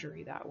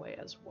surgery that way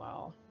as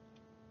well.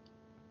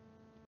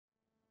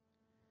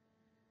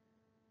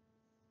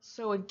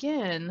 So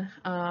again,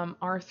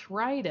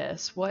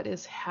 arthritis, what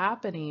is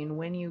happening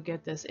when you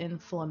get this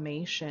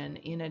inflammation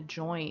in a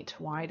joint?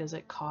 Why does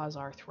it cause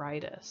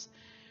arthritis?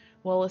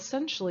 Well,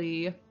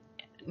 essentially,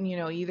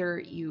 either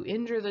you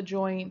injure the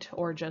joint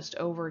or just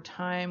over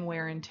time,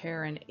 wear and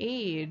tear and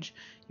age,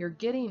 you're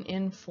getting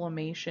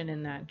inflammation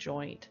in that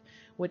joint,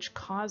 which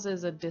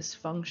causes a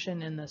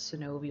dysfunction in the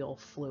synovial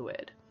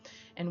fluid.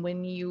 And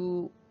when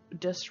you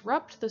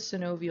disrupt the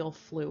synovial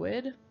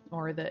fluid,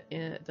 or the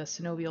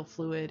synovial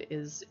fluid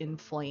is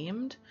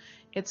inflamed,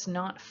 it's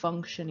not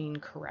functioning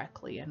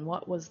correctly. And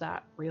what was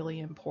that really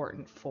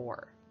important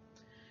for?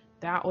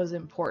 That was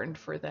important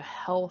for the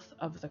health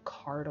of the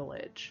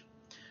cartilage.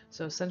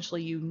 So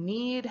essentially you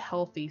need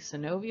healthy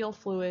synovial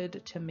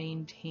fluid to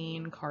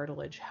maintain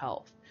cartilage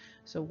health.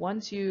 So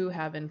once you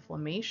have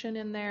inflammation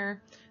in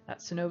there, that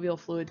synovial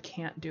fluid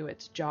can't do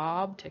its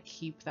job to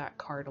keep that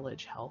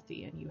cartilage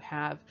healthy, and you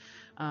have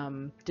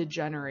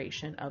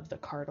degeneration of the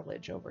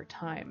cartilage over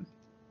time.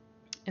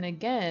 And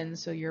again,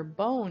 so your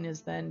bone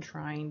is then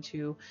trying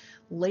to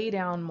lay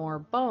down more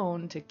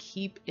bone to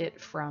keep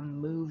it from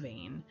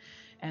moving.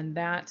 And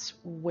that's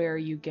where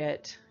you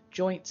get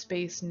joint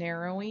space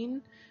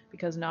narrowing,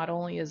 because not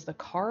only is the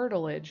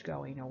cartilage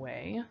going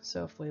away,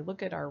 so if we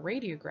look at our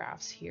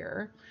radiographs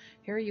here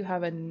you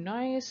have a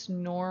nice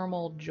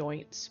normal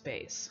joint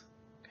space,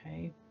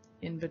 okay,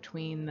 in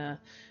between the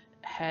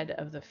head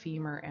of the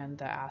femur and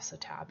the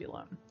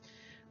acetabulum.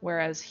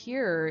 Whereas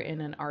here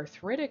in an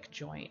arthritic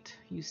joint,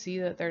 you see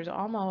that there's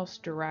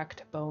almost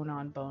direct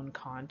bone-on-bone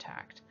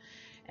contact.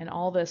 And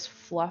all this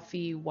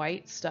fluffy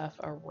white stuff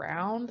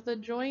around the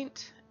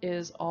joint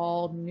is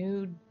all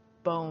new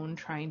bone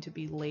trying to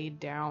be laid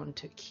down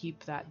to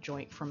keep that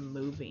joint from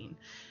moving.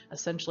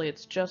 Essentially,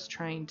 it's just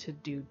trying to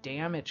do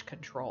damage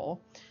control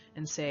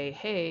and say,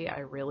 hey, I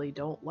really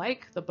don't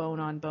like the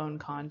bone-on-bone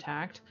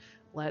contact.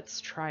 Let's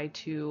try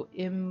to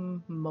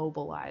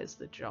immobilize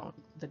the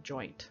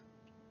joint.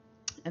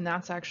 And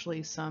that's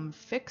actually some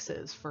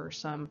fixes for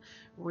some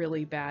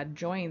really bad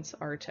joints,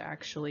 are to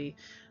actually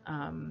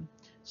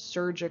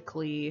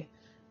surgically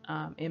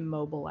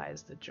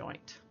immobilize the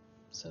joint.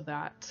 So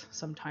that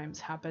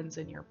sometimes happens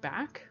in your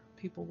back.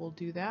 People will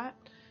do that.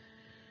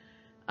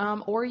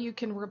 Or you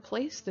can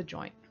replace the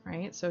joint,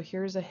 right? So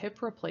here's a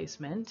hip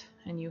replacement,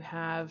 and you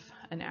have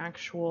an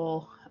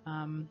actual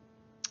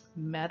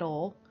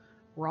metal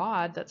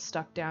rod that's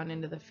stuck down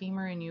into the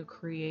femur, and you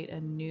create a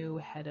new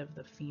head of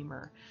the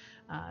femur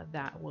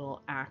that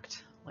will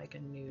act like a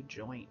new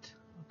joint,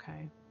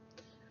 okay?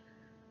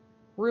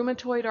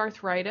 Rheumatoid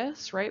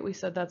arthritis, right? We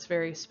said that's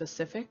very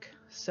specific.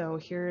 So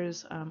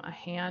here's a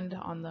hand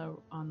on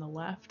the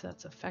left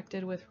that's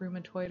affected with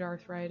rheumatoid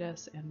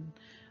arthritis, and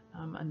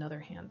another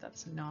hand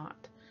that's not.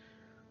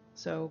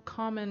 So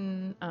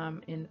common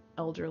in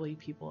elderly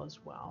people as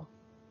well.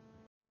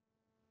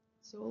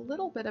 So a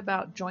little bit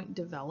about joint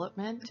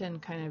development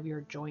and kind of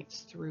your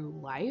joints through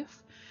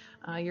life.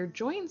 Your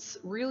joints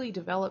really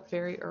develop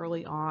very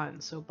early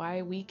on. So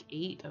by week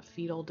 8 of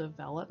fetal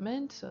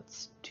development,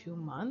 that's 2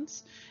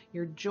 months,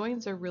 your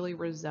joints are really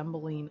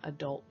resembling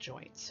adult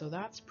joints. So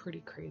that's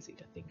pretty crazy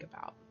to think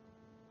about.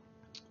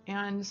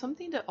 And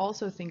something to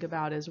also think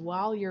about is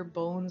while your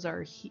bones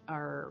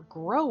are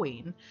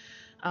growing,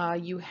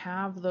 you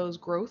have those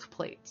growth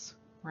plates,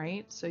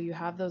 right? So you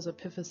have those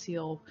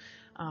epiphyseal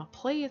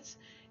plates,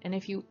 and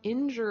if you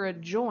injure a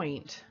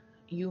joint,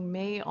 you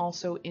may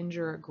also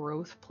injure a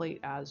growth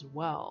plate as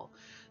well.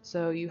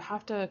 So you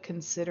have to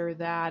consider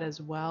that as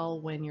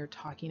well when you're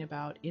talking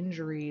about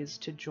injuries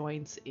to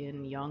joints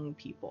in young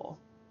people.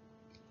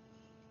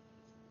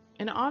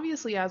 And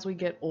obviously, as we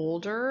get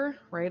older,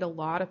 right, a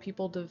lot of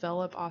people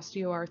develop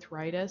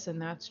osteoarthritis, and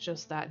that's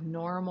just that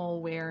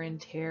normal wear and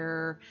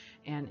tear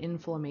and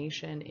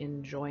inflammation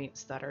in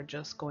joints that are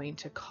just going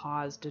to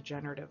cause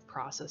degenerative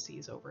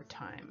processes over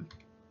time.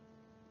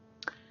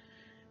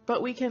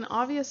 But we can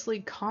obviously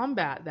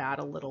combat that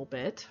a little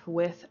bit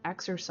with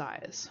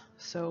exercise.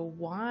 So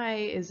why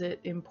is it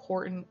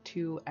important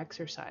to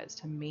exercise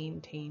to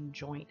maintain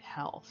joint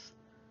health?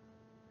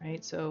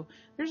 Right? So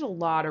there's a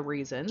lot of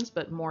reasons,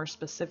 but more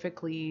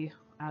specifically,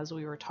 as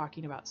we were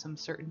talking about some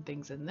certain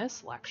things in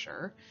this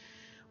lecture,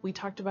 we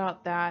talked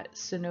about that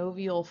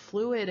synovial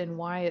fluid and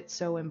why it's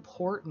so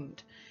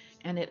important.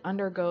 And it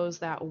undergoes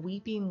that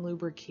weeping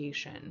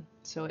lubrication.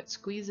 So it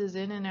squeezes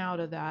in and out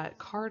of that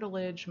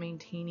cartilage,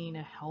 maintaining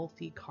a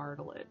healthy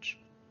cartilage.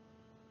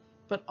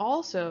 But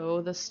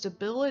also the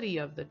stability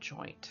of the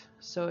joint.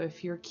 So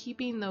if you're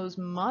keeping those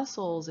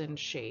muscles in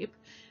shape,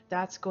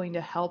 that's going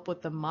to help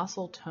with the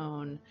muscle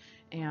tone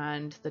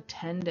and the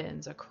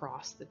tendons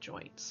across the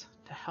joints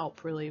to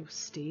help really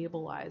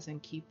stabilize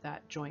and keep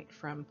that joint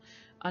from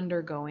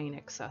undergoing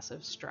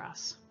excessive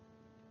stress.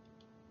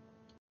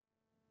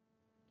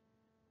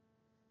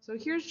 So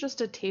here's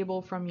just a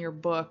table from your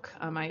book.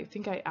 I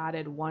think I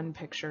added one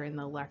picture in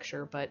the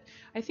lecture, but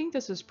I think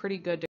this is pretty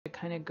good to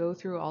kind of go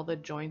through all the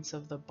joints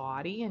of the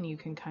body, and you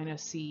can kind of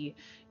see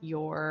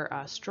your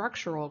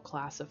structural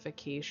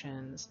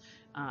classifications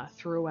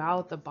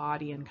throughout the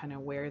body and kind of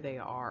where they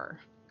are.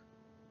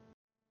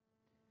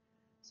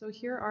 So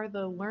here are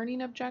the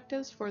learning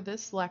objectives for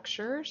this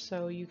lecture,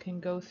 so you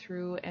can go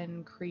through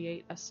and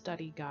create a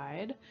study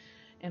guide.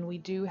 And we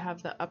do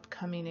have the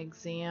upcoming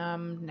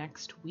exam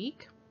next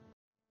week.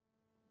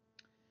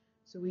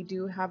 So we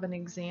do have an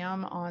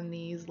exam on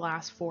these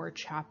last 4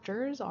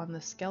 chapters on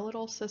the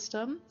skeletal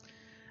system,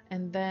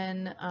 and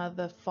then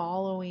the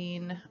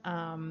following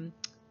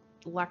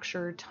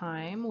lecture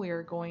time we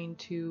are going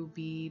to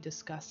be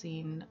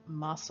discussing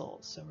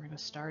muscles. So we're going to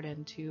start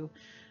into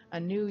a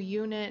new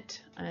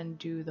unit and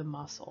do the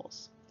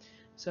muscles.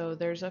 So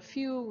there's a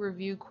few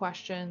review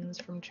questions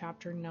from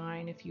chapter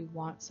 9 if you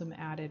want some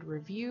added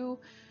review.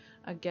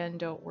 Again,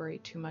 don't worry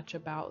too much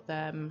about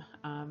them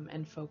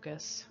and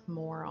focus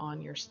more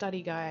on your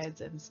study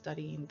guides and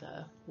studying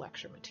the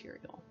lecture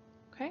material.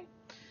 Okay?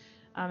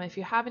 If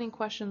you have any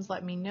questions,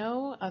 let me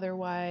know.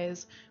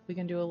 Otherwise, we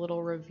can do a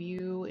little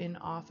review in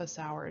office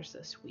hours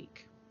this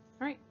week.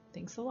 All right,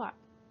 thanks a lot.